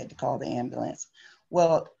hospital. I had to call the ambulance.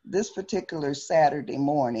 Well, this particular Saturday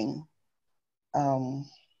morning, the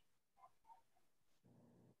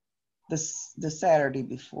Saturday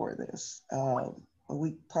before this, a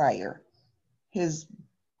week prior,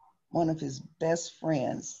 one of his best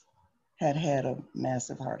friends had a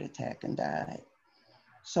massive heart attack and died.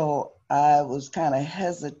 So I was kind of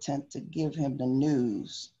hesitant to give him the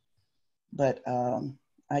news, but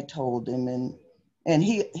I told him, and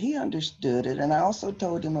he understood it. And I also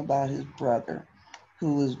told him about his brother,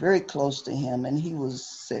 who was very close to him, and he was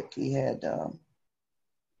sick. He had,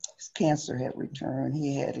 his cancer had returned.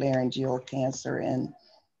 He had laryngeal cancer, and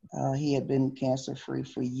he had been cancer-free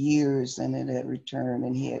for years, and it had returned,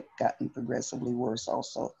 and he had gotten progressively worse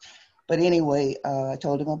also. But anyway, I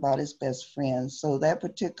told him about his best friend. So that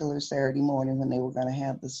particular Saturday morning when they were going to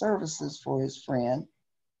have the services for his friend,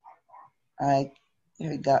 I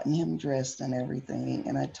had gotten him dressed and everything.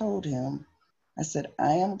 And I told him, I said,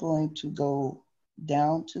 I am going to go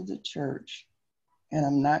down to the church and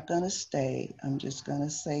I'm not going to stay. I'm just going to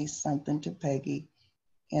say something to Peggy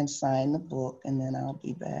and sign the book and then I'll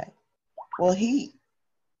be back. Well, he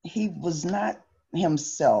was not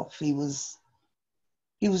himself. He was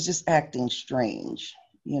just acting strange.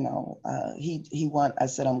 You know, I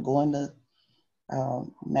said, I'm going to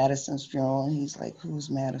Madison's funeral. And he's like, who's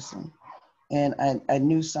Madison? And I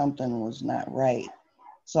knew something was not right.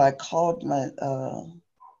 So I called my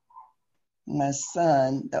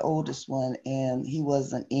son, the oldest one, and he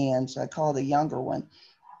wasn't in. So I called the younger one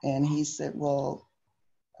and he said, well,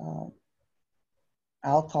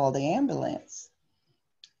 I'll call the ambulance.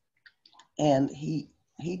 And he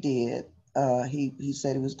did. He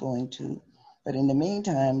said he was going to. But in the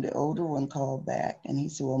meantime, the older one called back and he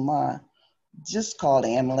said, well, Ma, just call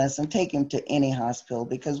the ambulance and take him to any hospital,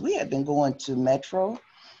 because we had been going to Metro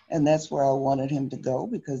and that's where I wanted him to go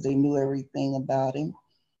because they knew everything about him.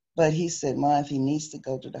 But he said, Ma, if he needs to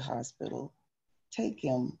go to the hospital,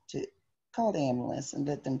 call the ambulance and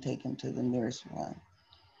let them take him to the nearest one.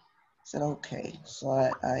 I said, okay. So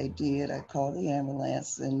I did. I called the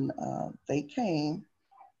ambulance and they came,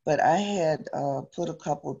 but I had put a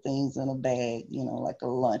couple of things in a bag, you know, like a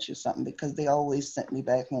lunch or something, because they always sent me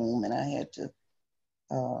back home and I had to,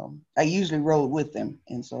 I usually rode with them.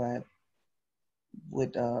 And so I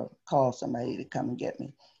would call somebody to come and get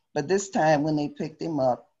me. But this time when they picked him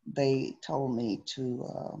up, they told me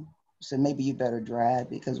to, said, maybe you better drive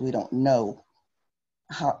because we don't know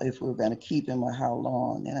if we're going to keep him or how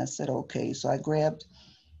long. And I said, okay. So I grabbed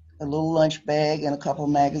a little lunch bag and a couple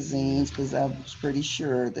magazines because I was pretty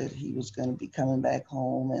sure that he was going to be coming back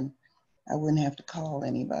home and I wouldn't have to call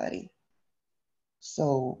anybody.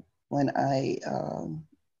 So when I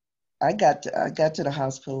got to the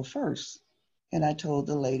hospital first, and I told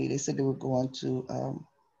the lady, they said they were going to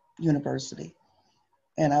university.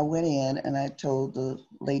 And I went in and I told the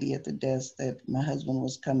lady at the desk that my husband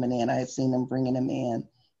was coming in. I had seen them bringing him in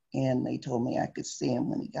and they told me I could see him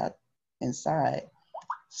when he got inside.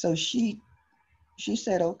 So she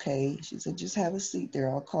said, okay. She said, just have a seat there.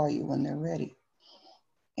 I'll call you when they're ready.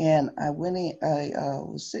 And I went in, I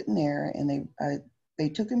was sitting there and they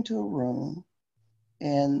took him to a room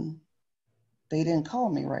and they didn't call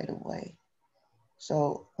me right away.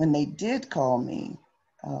 So when they did call me,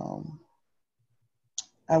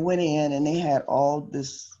 I went in and they had all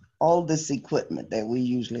this equipment that we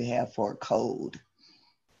usually have for a code.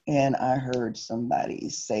 And I heard somebody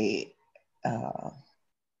say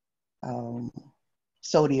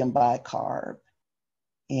sodium bicarb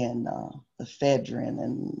and ephedrine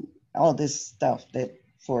and all this stuff that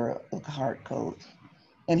for a heart code.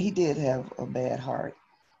 And he did have a bad heart.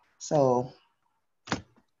 So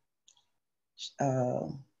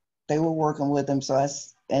they were working with him.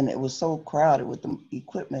 And it was so crowded with the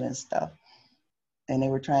equipment and stuff. And they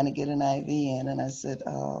were trying to get an IV in. And I said,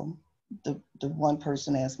 the one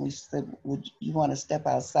person asked me, she said, would you want to step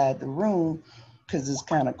outside the room? Because it's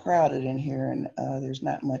kind of crowded in here and there's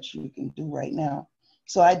not much you can do right now.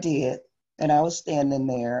 So I did. And I was standing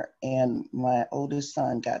there and my oldest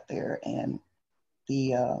son got there and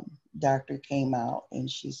the doctor came out and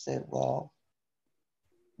she said, well,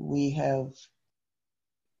 we have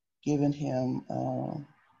given him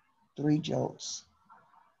 3 jolts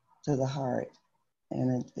to the heart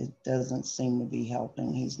and it doesn't seem to be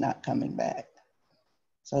helping. He's not coming back.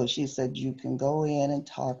 So she said, you can go in and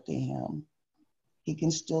talk to him. He can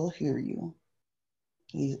still hear you.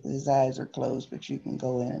 His eyes are closed, but you can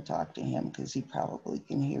go in and talk to him because he probably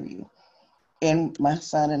can hear you. And my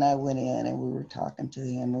son and I went in and we were talking to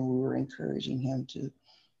him and we were encouraging him to,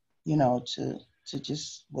 you know, to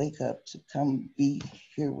just wake up, to come be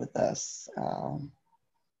here with us.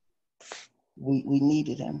 We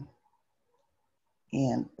needed him.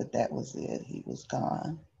 But that was it. He was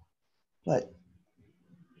gone. But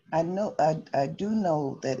I do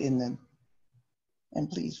know that and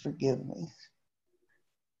please forgive me,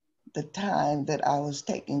 the time that I was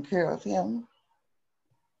taking care of him,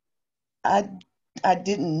 I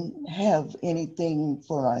didn't have anything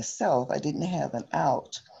for myself. I didn't have an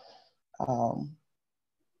out.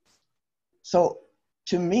 So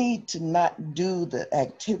to me, to not do the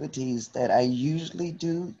activities that I usually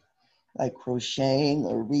do, like crocheting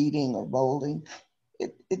or reading or bowling,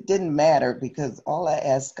 it didn't matter because all I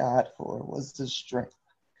asked God for was the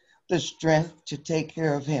strength to take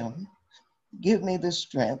care of him. Give me the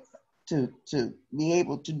strength to be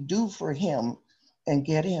able to do for him and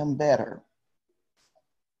get him better.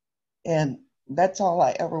 And that's all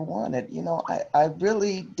I ever wanted. You know, I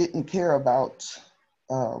really didn't care about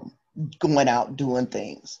going out doing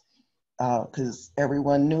things because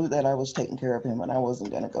everyone knew that I was taking care of him and I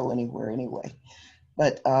wasn't going to go anywhere anyway.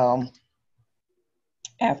 But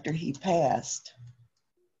after he passed,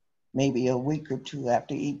 maybe a week or two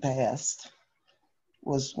after he passed,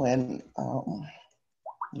 was when,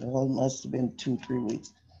 it must have been 2-3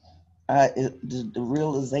 weeks, the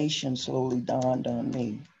realization slowly dawned on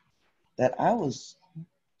me that I was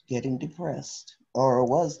getting depressed or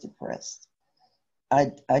was depressed.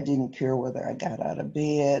 I didn't care whether I got out of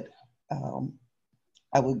bed.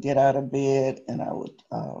 I would get out of bed and I would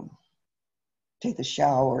take a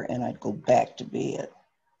shower and I'd go back to bed.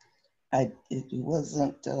 It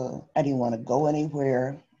wasn't, I didn't want to go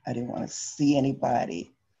anywhere. I didn't want to see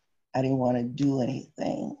anybody. I didn't want to do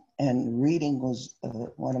anything. And reading was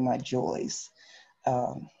one of my joys.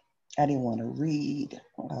 I didn't want to read.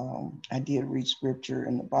 I did read scripture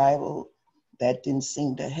in the Bible. That didn't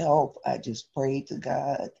seem to help. I just prayed to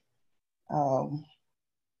God.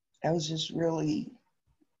 I was just really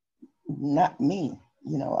not me.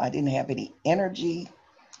 You know, I didn't have any energy.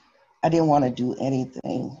 I didn't want to do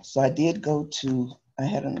anything. So I did I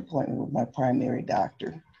had an appointment with my primary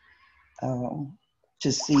doctor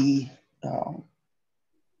to see,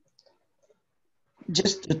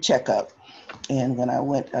 just a checkup. And when I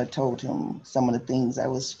went, I told him some of the things I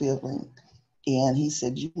was feeling. And he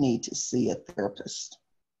said, you need to see a therapist.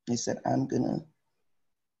 He said, I'm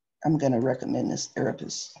gonna recommend this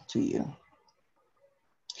therapist to you.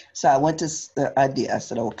 So I went to, I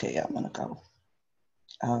said, okay, I'm gonna go.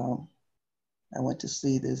 I went to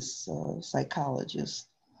see this psychologist,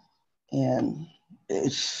 and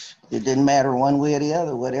it didn't matter one way or the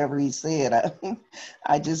other, whatever he said.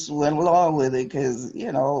 I just went along with it because,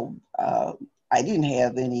 you know, I didn't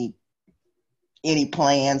have any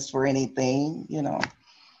plans for anything, you know.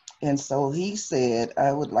 And so he said,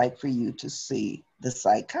 I would like for you to see the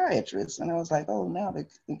psychiatrist. And I was like, oh, now they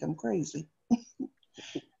think I'm crazy.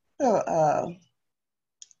 So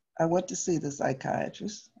I went to see the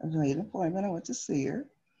psychiatrist. I made an appointment. I went to see her.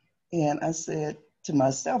 And I said to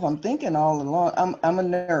myself, I'm thinking all along, I'm a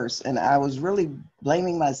nurse. And I was really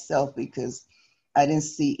blaming myself because I didn't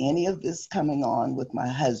see any of this coming on with my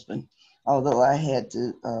husband. Although I had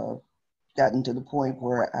to gotten to the point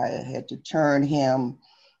where I had to turn him.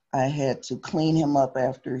 I had to clean him up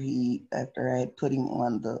after I had put him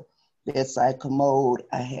on the bedside commode.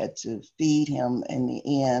 I had to feed him in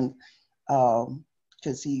the end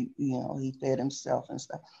because he fed himself and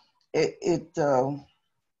stuff.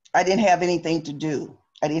 I didn't have anything to do.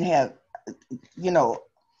 I didn't have,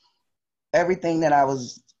 everything that I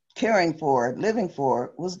was caring for, living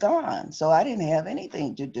for was gone. So I didn't have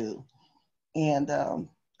anything to do. And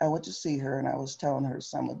I went to see her and I was telling her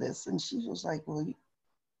some of this and she was like, well,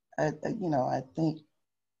 I think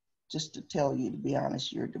just to tell you, to be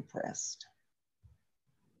honest, you're depressed.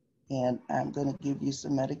 And I'm going to give you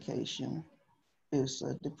some medication. It's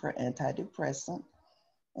an antidepressant.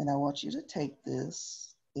 And I want you to take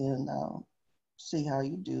this and see how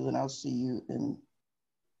you do. And I'll see you in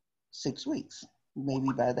 6 weeks. Maybe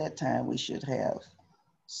by that time we should have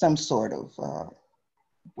some sort of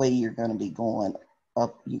way you're going to be going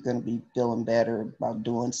up. You're going to be feeling better about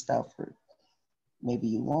doing stuff, or maybe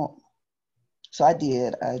you won't. So I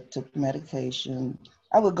did. I took medication.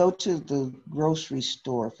 I would go to the grocery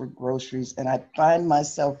store for groceries and I'd find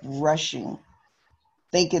myself rushing,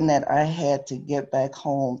 thinking that I had to get back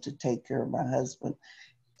home to take care of my husband.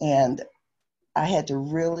 And I had to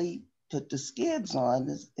really put the skids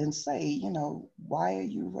on and say, why are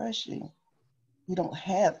you rushing? You don't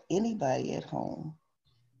have anybody at home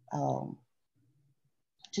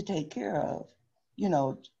to take care of.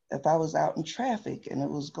 If I was out in traffic and it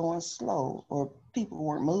was going slow or people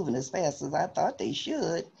weren't moving as fast as I thought they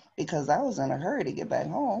should because I was in a hurry to get back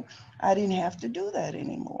home, I didn't have to do that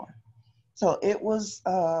anymore. So it was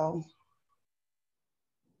all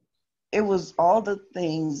the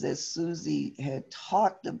things that Susie had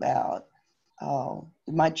talked about.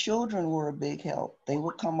 My children were a big help. They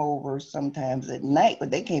would come over sometimes at night,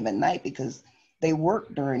 but they came at night because they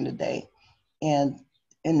worked during the day. And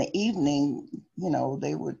in the evening,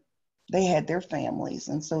 they had their families,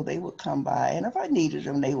 and so they would come by. And if I needed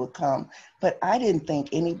them, they would come. But I didn't think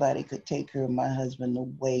anybody could take care of my husband the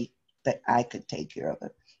way that I could take care of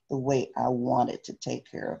him, the way I wanted to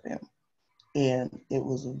take care of him. And it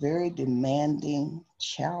was a very demanding,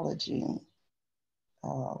 challenging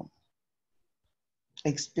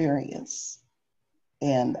experience.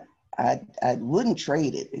 And I wouldn't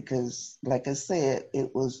trade it because, like I said,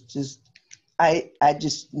 it was just, I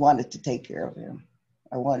just wanted to take care of him.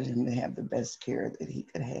 I wanted him to have the best care that he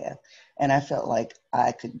could have. And I felt like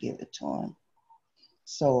I could give it to him.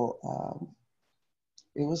 So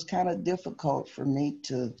it was kind of difficult for me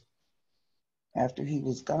to, after he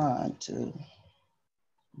was gone, to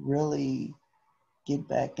really get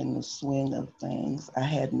back in the swing of things. I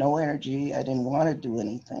had no energy. I didn't want to do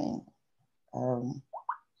anything. And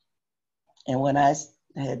when I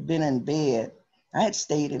had been in bed, I had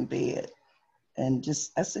stayed in bed and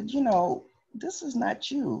just, I said, you know, this is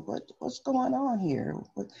not you. What's going on here?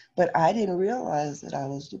 But I didn't realize that I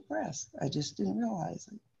was depressed. I just didn't realize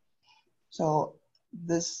it. So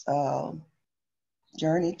this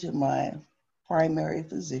journey to my primary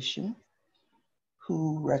physician,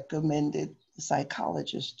 who recommended the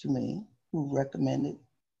psychologist to me, who recommended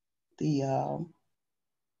the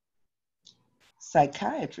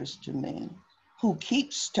psychiatrist to me, who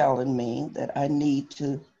keeps telling me that I need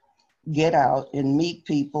to get out and meet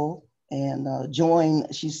people and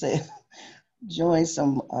join, she said, join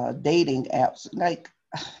some dating apps. Like,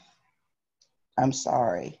 I'm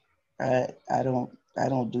sorry, I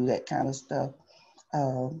don't do that kind of stuff.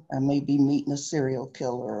 I may be meeting a serial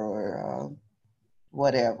killer or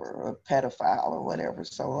whatever, or a pedophile or whatever.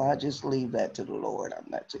 So I just leave that to the Lord. I'm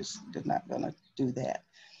not gonna do that.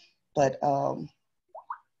 But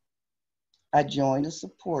I joined a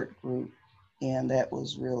support group, and that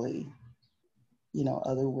was really, you know,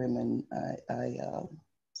 other women. I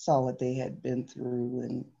saw what they had been through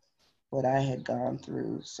and what I had gone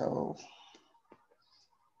through. So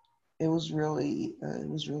it was really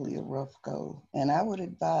a rough go. And I would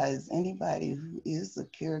advise anybody who is a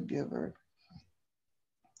caregiver,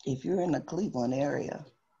 if you're in the Cleveland area,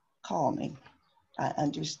 call me. I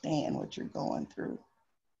understand what you're going through.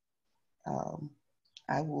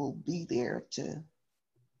 I will be there to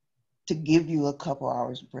give you a couple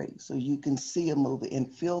hours break so you can see a movie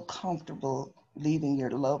and feel comfortable leaving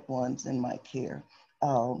your loved ones in my care.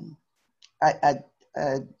 I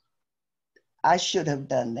should have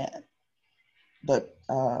done that. But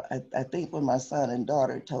I think when my son and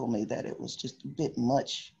daughter told me that it was just a bit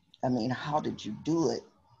much, I mean, how did you do it?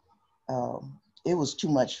 It was too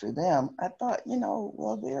much for them. I thought, you know,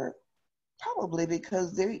 well, they're probably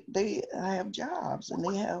because they have jobs and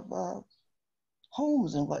they have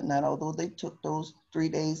homes and whatnot, although they took those 3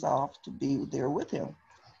 days off to be there with him.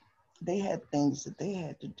 They had things that they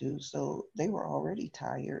had to do, so they were already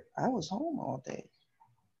tired. I was home all day.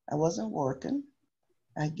 I wasn't working.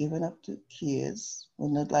 I'd given up to kids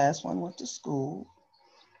when the last one went to school.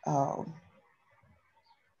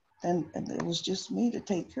 And it was just me to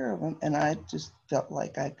take care of him. And I just felt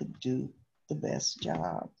like I could do the best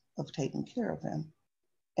job of taking care of him.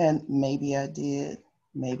 And maybe I did,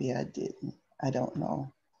 maybe I didn't. I don't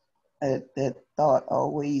know. That thought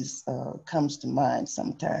always comes to mind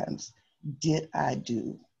sometimes. Did I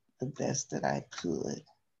do the best that I could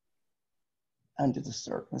under the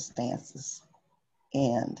circumstances?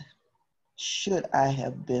 And should I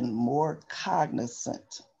have been more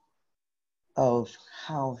cognizant of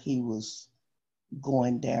how he was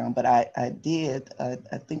going down? But I did. I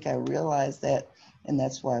think I realized that, and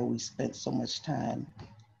that's why we spent so much time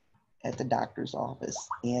at the doctor's office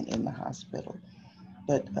and in the hospital.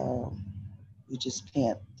 But you just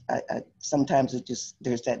can't. Sometimes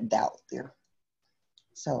there's that doubt there.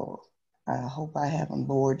 So I hope I haven't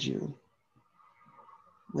bored you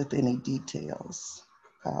with any details.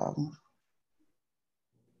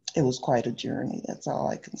 It was quite a journey. That's all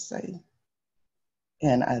I can say.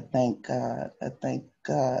 And I thank God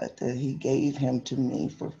that he gave him to me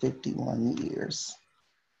for 51 years.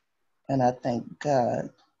 And I thank God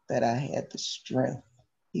that I had the strength.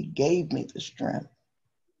 He gave me the strength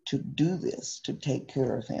to do this, to take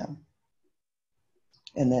care of him.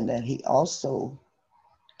 And then that he also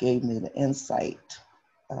gave me the insight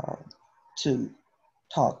to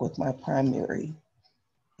talk with my primary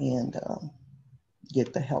and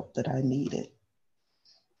get the help that I needed.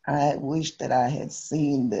 I wish that I had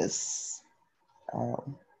seen this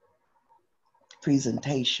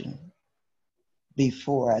presentation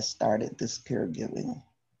before I started this caregiving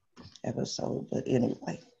episode. But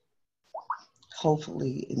anyway,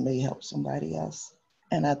 hopefully it may help somebody else.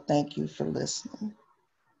 And I thank you for listening.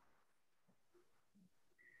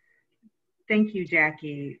 Thank you,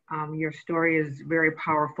 Jackie. Your story is very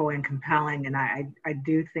powerful and compelling. And I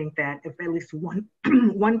do think that if at least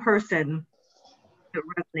one person that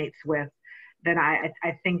resonates with, then I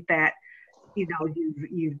think that, you know,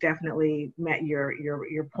 you've definitely met your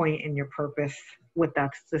point and your purpose with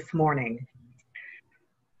us this morning.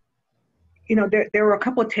 You know, there were a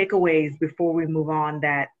couple of takeaways before we move on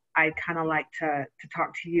that I'd kind of like to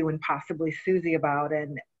talk to you and possibly Susie about.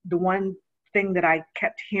 And the one thing that I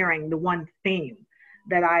kept hearing, the one theme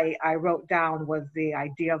that I wrote down was the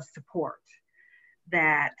idea of support.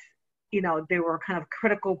 That, you know, there were kind of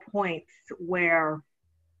critical points where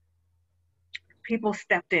people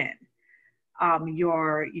stepped in.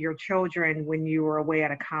 Your children when you were away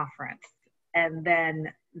at a conference, and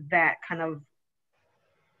then that kind of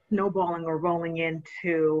snowballing or rolling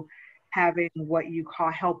into having what you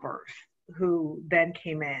call helpers who then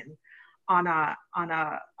came in on a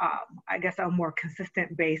I guess a more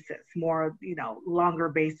consistent basis, more, you know, longer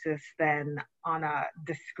basis than on a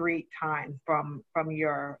discrete time from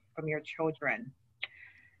your children.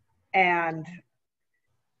 And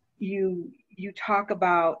you talk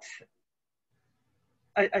about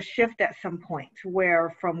a shift at some point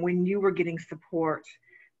where from when you were getting support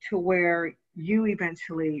to where you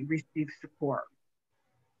eventually received support.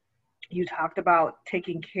 You talked about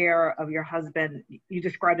taking care of your husband. You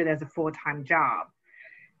described it as a full-time job.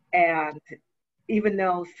 And even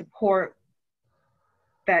though support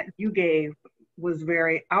that you gave was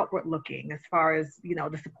very outward looking as far as, you know,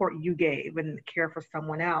 the support you gave and care for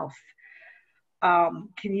someone else,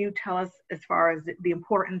 can you tell us as far as the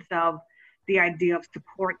importance of the idea of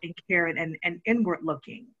support and care and inward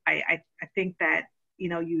looking? I think that, you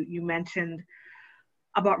know, you mentioned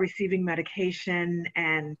about receiving medication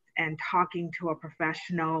and talking to a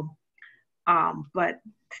professional, but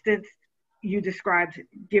since you described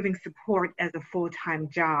giving support as a full-time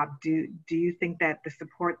job, do you think that the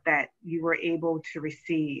support that you were able to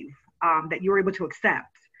receive, that you were able to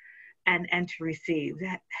accept and to receive,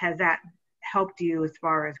 has that helped you as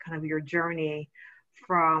far as kind of your journey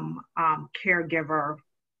from caregiver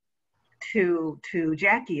to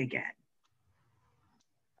Jackie again?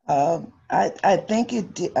 I think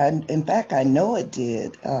it did. In fact, I know it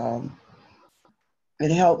did.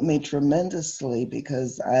 It helped me tremendously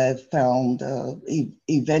because I found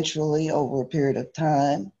eventually over a period of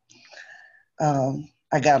time,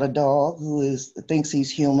 I got a dog who thinks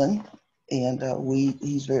he's human, and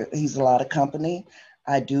he's a lot of company.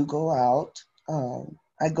 I do go out.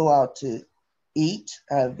 I go out to eat.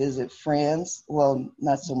 I visit friends. Well,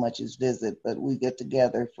 not so much as visit, but we get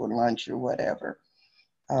together for lunch or whatever.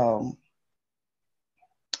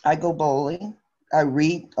 I go bowling. I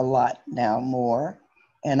read a lot now more,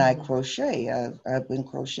 and I crochet. I've been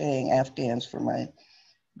crocheting Afghans for my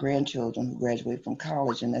grandchildren who graduated from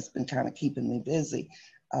college, and that's been kind of keeping me busy,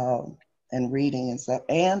 and reading and stuff.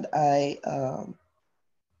 And I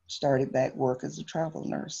started back work as a travel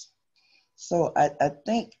nurse. So I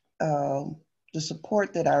think the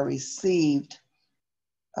support that I received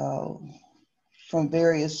from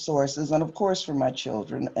various sources, and of course from my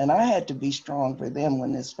children, and I had to be strong for them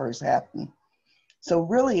when this first happened. So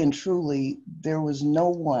really and truly, there was no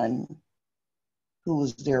one who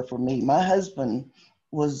was there for me. My husband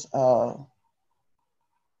was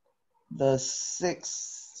the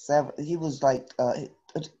sixth, seventh, he was like,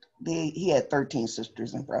 he had 13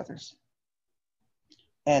 sisters and brothers.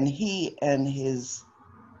 And he and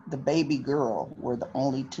the baby girl were the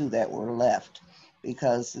only two that were left,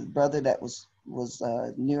 because his brother that was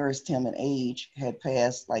nearest him in age had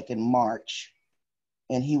passed like in March,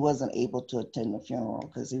 and he wasn't able to attend the funeral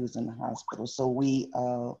because he was in the hospital. So we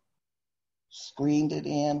screened it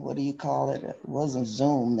in. What do you call it? It wasn't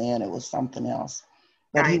Zoom then, it was something else.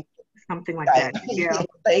 But right. Something like that. Yeah.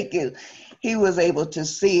 Thank you. He was able to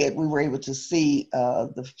see it. We were able to see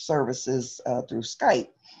the services through Skype.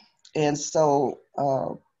 And so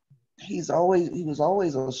he was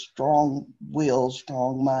always a strong-willed,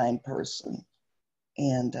 strong-mind person.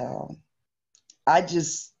 And I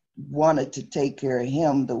just wanted to take care of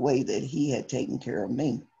him the way that he had taken care of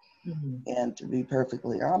me. Mm-hmm. And to be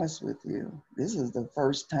perfectly honest with you, this is the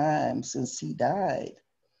first time since he died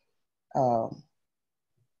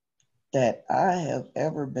that I have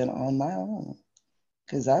ever been on my own,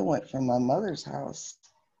 because I went from my mother's house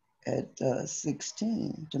at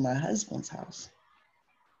 16 to my husband's house.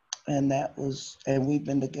 And we've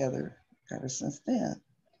been together ever since then.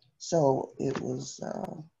 So it was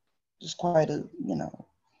just quite a,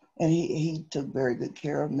 and he took very good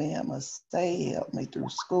care of me, I must say. He helped me through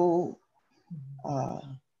school.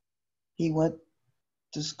 He went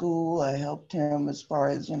to school. I helped him as far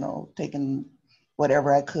as, taking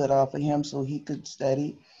whatever I could off of him so he could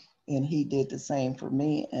study. And he did the same for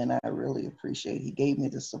me. And I really appreciate it. He gave me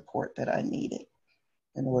the support that I needed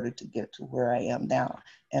in order to get to where I am now.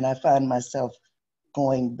 And I find myself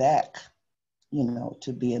going back,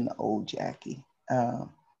 to being the old Jackie.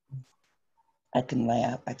 I can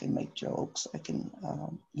laugh, I can make jokes, I can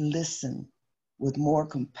listen with more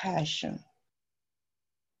compassion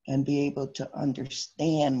and be able to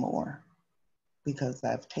understand more, because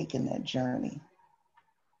I've taken that journey.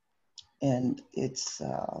 And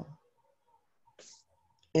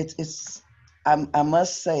I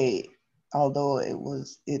must say, although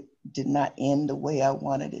it did not end the way I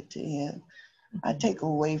wanted it to end, I take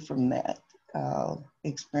away from that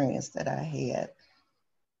experience that I had.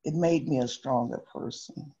 It made me a stronger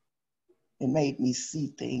person. It made me see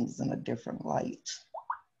things in a different light.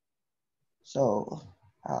 So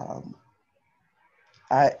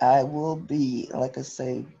I will be, like I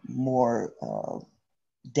say, more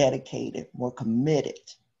dedicated, more committed,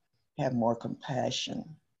 have more compassion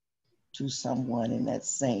to someone in that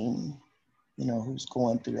same, who's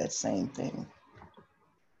going through that same thing.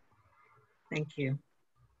 Thank you.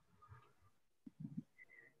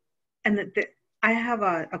 And I have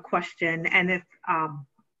a question, and if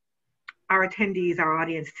our attendees, our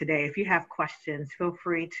audience today, if you have questions, feel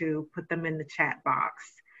free to put them in the chat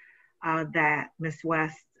box that Ms.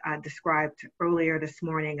 West described earlier this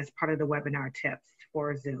morning as part of the webinar tips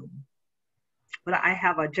for Zoom. But I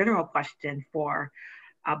have a general question for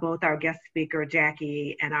both our guest speaker,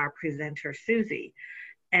 Jackie, and our presenter, Susie.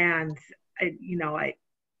 And,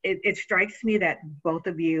 it strikes me that both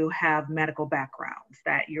of you have medical backgrounds,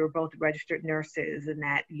 that you're both registered nurses, and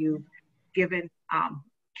that you've given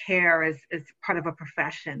care as part of a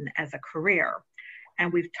profession, as a career.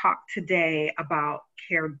 And we've talked today about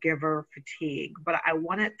caregiver fatigue, but I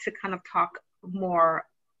wanted to kind of talk more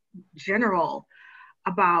general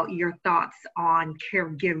about your thoughts on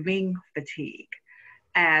caregiving fatigue.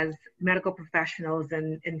 As medical professionals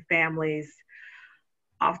and families,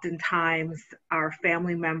 oftentimes our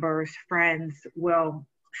family members, friends will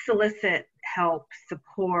solicit help,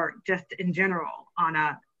 support, just in general on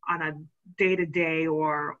a day-to-day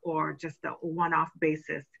or just a one-off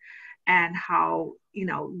basis. And how,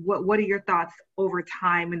 what are your thoughts over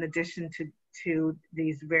time, in addition to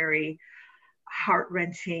these very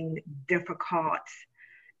heart-wrenching, difficult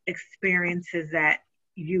experiences that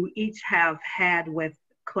you each have had with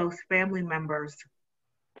close family members,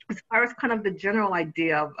 as far as kind of the general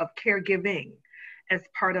idea of caregiving as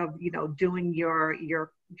part of, doing your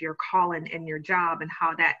calling in your job, and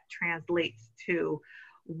how that translates to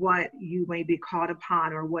what you may be called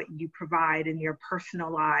upon or what you provide in your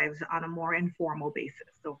personal lives on a more informal basis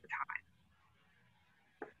over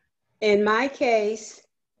time? In my case,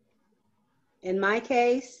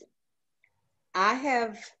 I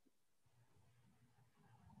have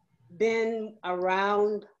been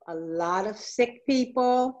around a lot of sick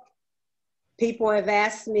people. People have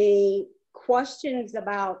asked me questions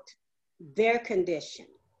about their condition.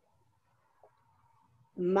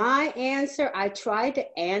 My answer, I try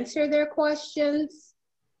to answer their questions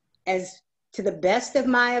as to the best of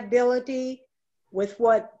my ability with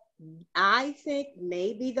what I think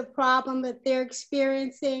may be the problem that they're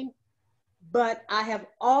experiencing. But I have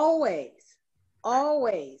always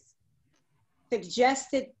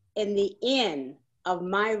suggested in the end of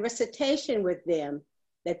my recitation with them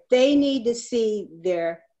that they need to see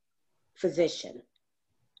their physician.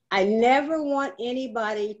 I never want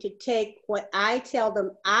anybody to take what I tell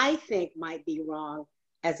them I think might be wrong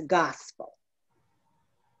as gospel.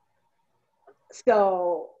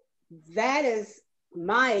 So that is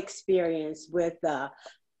my experience with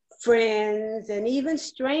friends and even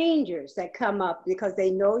strangers that come up because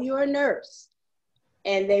they know you're a nurse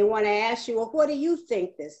and they want to ask you, well, what do you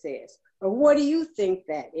think this is? Or what do you think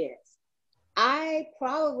that is? I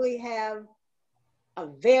probably have a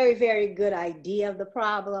very, very good idea of the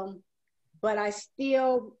problem, but I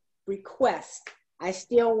still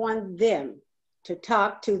want them to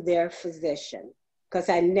talk to their physician, because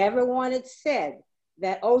I never want it said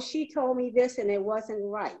that, oh, she told me this and it wasn't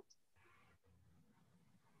right.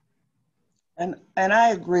 And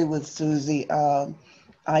I agree with Susie.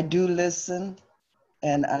 I do listen,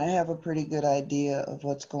 and I have a pretty good idea of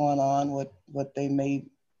what's going on, what they may,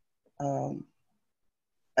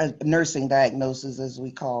 a nursing diagnosis, as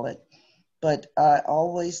we call it. But I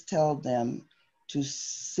always tell them to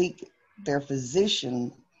seek their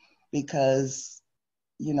physician, because,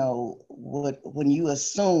 when you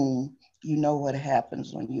assume, what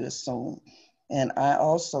happens when you assume. And I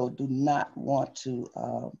also do not want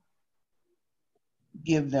to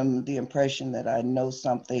give them the impression that I know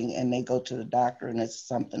something and they go to the doctor and it's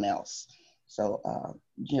something else. So,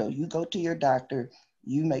 you go to your doctor,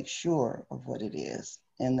 you make sure of what it is.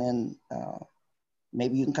 And then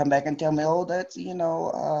maybe you can come back and tell me, oh, that's,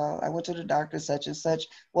 I went to the doctor such and such.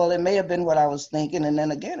 Well, it may have been what I was thinking. And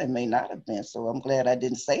then again, it may not have been. So I'm glad I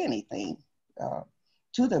didn't say anything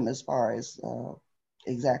to them as far as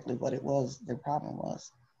exactly what it was, their problem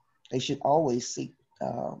was. They should always seek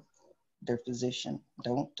their physician.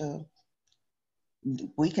 Don't,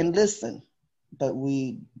 we can listen, but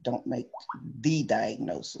we don't make the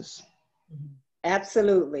diagnosis.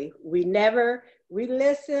 Absolutely. We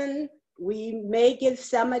listen, we may give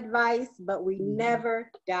some advice, but we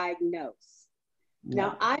never diagnose. No.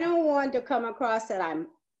 Now, I don't want to come across that I'm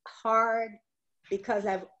hard, because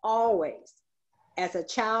I've always, as a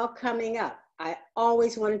child coming up, I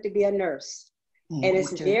always wanted to be a nurse. And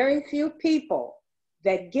it's very few people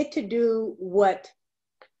that get to do what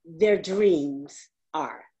their dreams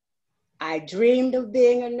are. I dreamed of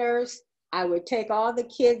being a nurse. I would take all the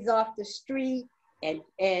kids off the street and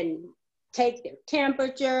take their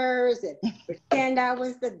temperatures and pretend I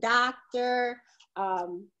was the doctor.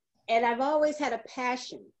 And I've always had a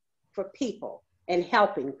passion for people and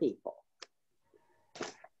helping people.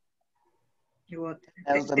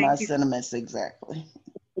 Those are my sentiments, exactly.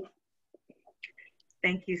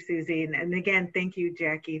 Thank you, Susie. And again, thank you,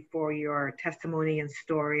 Jackie, for your testimony and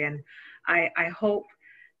story. And I hope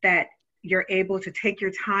that you're able to take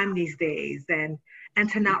your time these days and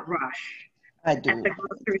to not rush. I do. At the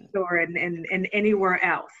grocery store and anywhere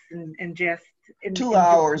else. And just 2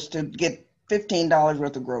 hours to get $15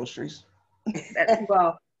 worth of groceries.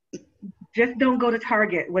 Well, just don't go to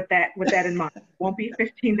Target with that in mind. It won't be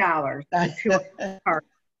 $15.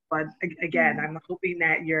 But again, I'm hoping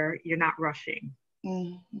that you're not rushing.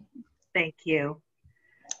 Thank you.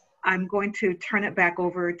 I'm going to turn it back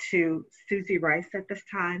over to Susie Rice at this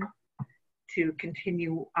time to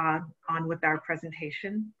continue on with our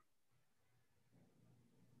presentation.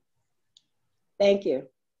 Thank you.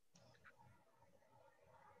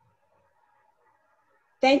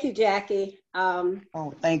 Thank you, Jackie.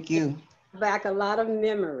 Oh, thank you. Back a lot of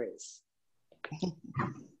memories.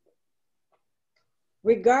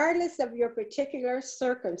 Regardless of your particular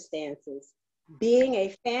circumstances, being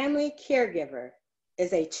a family caregiver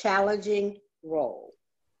is a challenging role.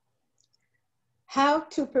 How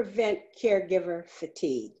to prevent caregiver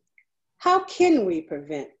fatigue? How can we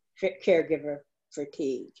prevent caregiver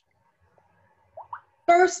fatigue?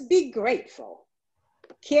 First, be grateful.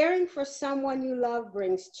 Caring for someone you love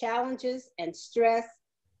brings challenges and stress,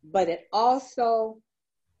 but it also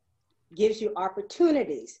gives you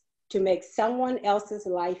opportunities to make someone else's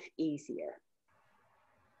life easier.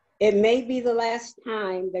 It may be the last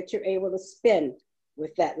time that you're able to spend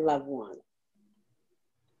with that loved one.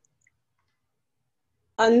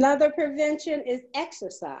 Another prevention is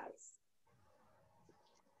exercise.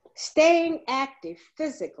 Staying active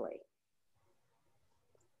physically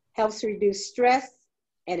helps reduce stress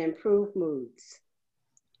and improve moods.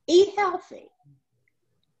 Eat healthy.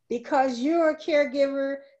 Because you're a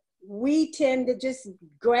caregiver, we tend to just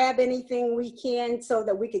grab anything we can so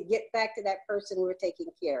that we could get back to that person we're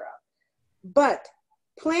taking care of. But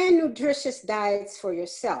plan nutritious diets for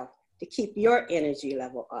yourself to keep your energy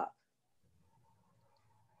level up.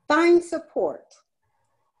 Find support.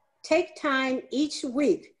 Take time each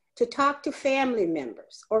week to talk to family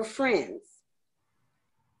members or friends.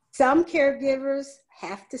 Some caregivers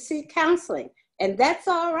have to seek counseling, and that's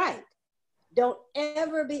all right. Don't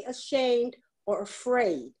ever be ashamed or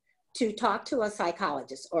afraid to talk to a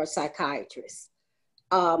psychologist or a psychiatrist.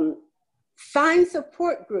 Find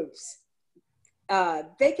support groups.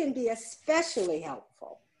 They can be especially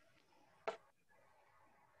helpful.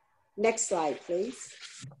 Next slide, please.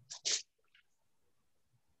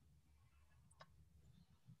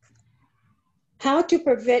 How to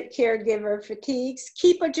prevent caregiver fatigues?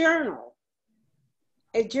 Keep a journal.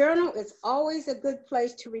 A journal is always a good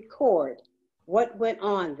place to record what went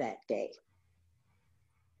on that day.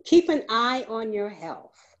 Keep an eye on your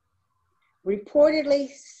health. Reportedly,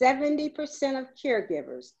 70% of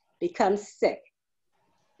caregivers become sick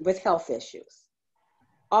with health issues.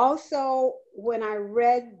 Also, when I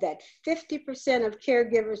read that 50% of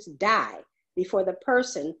caregivers die before the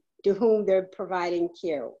person to whom they're providing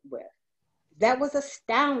care with, that was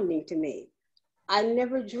astounding to me. I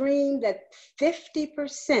never dreamed that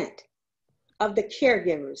 50% of the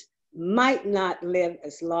caregivers might not live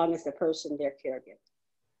as long as the person they're caregiving.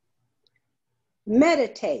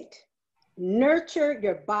 Meditate. Nurture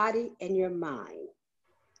your body and your mind.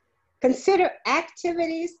 Consider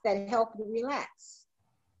activities that help you relax.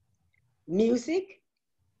 Music,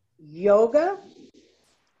 yoga,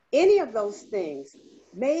 any of those things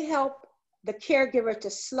may help the caregiver to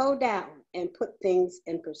slow down and put things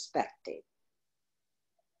in perspective.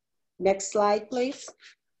 Next slide, please.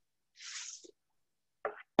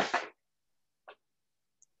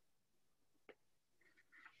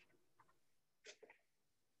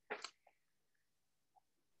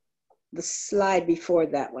 The slide before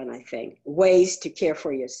that one, I think. Ways to care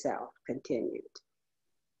for yourself, continued.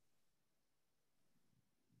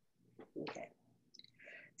 Okay.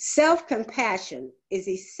 Self-compassion is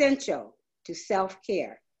essential to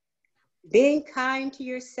self-care. Being kind to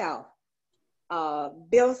yourself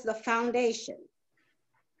builds the foundation.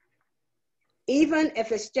 Even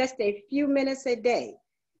if it's just a few minutes a day,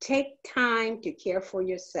 take time to care for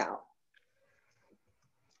yourself.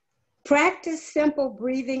 Practice simple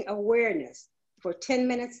breathing awareness for 10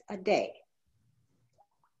 minutes a day.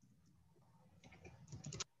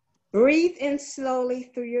 Breathe in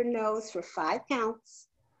slowly through your nose for 5 counts.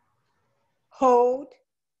 Hold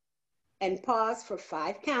and pause for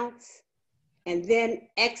 5 counts, and then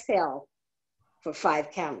exhale for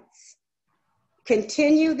 5 counts.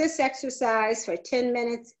 Continue this exercise for 10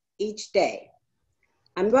 minutes each day.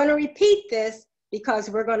 I'm going to repeat this because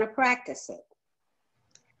we're going to practice it.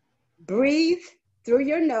 Breathe through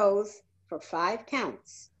your nose for 5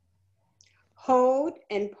 counts. Hold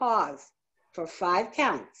and pause for 5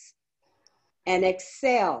 counts. And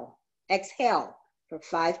exhale for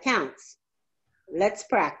 5 counts. Let's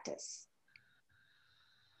practice.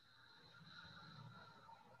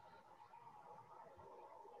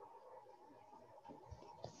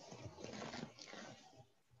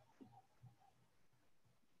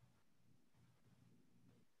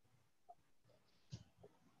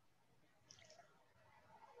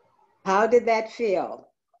 How did that feel?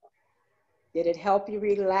 Did it help you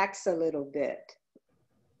relax a little bit?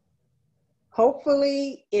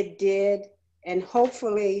 Hopefully it did, and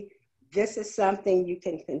hopefully this is something you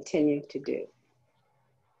can continue to do.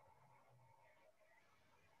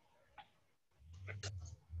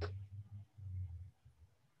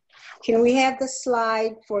 Can we have the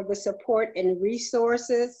slide for the support and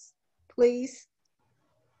resources, please?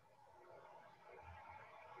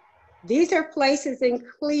 These are places in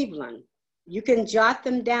Cleveland. You can jot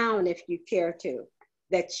them down if you care to,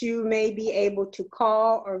 that you may be able to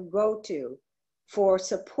call or go to for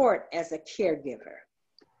support as a caregiver.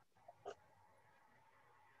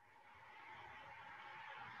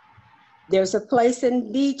 There's a place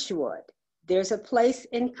in Beechwood. There's a place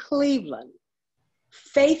in Cleveland.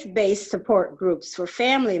 Faith-based support groups for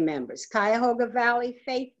family members, Cuyahoga Valley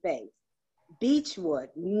Faith-Based, Beechwood,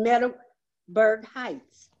 Meadowburg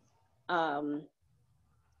Heights,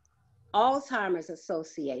 Alzheimer's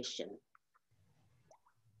Association.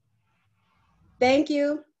 Thank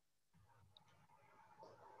you.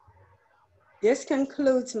 This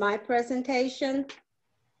concludes my presentation.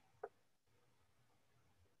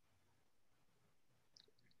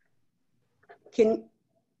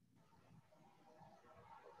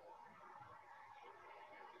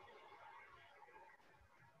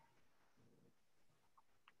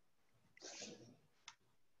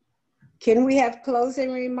 Can we have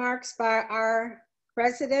closing remarks by our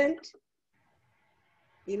president,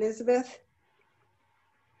 Elizabeth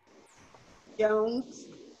Jones?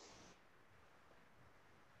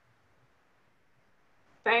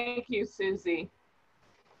 Thank you, Susie.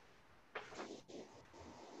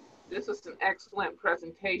 This was an excellent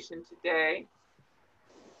presentation today.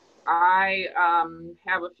 I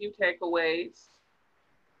have a few takeaways.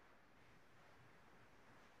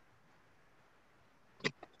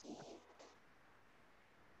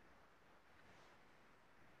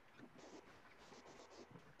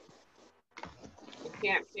 I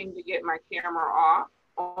can't seem to get my camera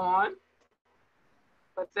on,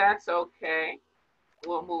 but that's okay.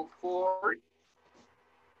 We'll move forward.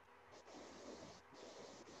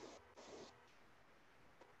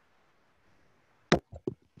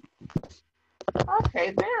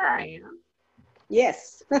 Okay, there I am.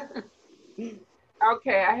 Yes.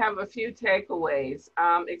 Okay, I have a few takeaways.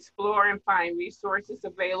 Explore and find resources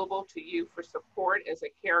available to you for support as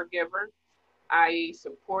a caregiver, i.e.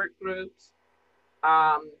 support groups,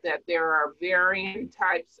 that there are varying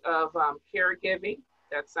types of caregiving.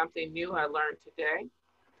 That's something new I learned today.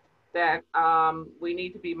 That we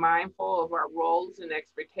need to be mindful of our roles and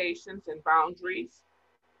expectations and boundaries.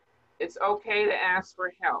 It's okay to ask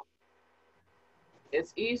for help.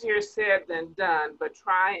 It's easier said than done, but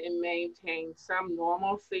try and maintain some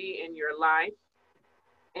normalcy in your life.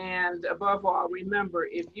 And above all, remember,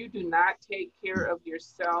 if you do not take care of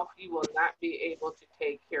yourself, you will not be able to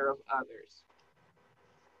take care of others.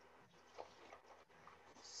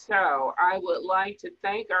 So I would like to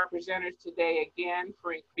thank our presenters today again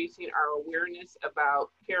for increasing our awareness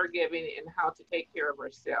about caregiving and how to take care of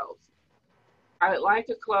ourselves. I would like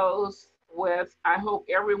to close with, I hope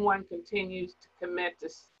everyone continues to commit to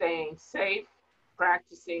staying safe,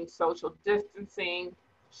 practicing social distancing,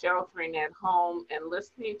 sheltering at home, and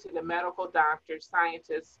listening to the medical doctors,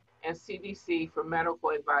 scientists, and CDC for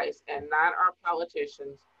medical advice, and not our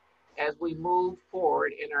politicians, as we move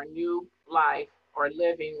forward in our new life or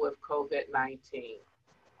living with COVID-19.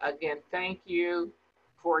 Again, thank you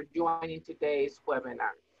for joining today's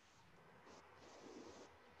webinar.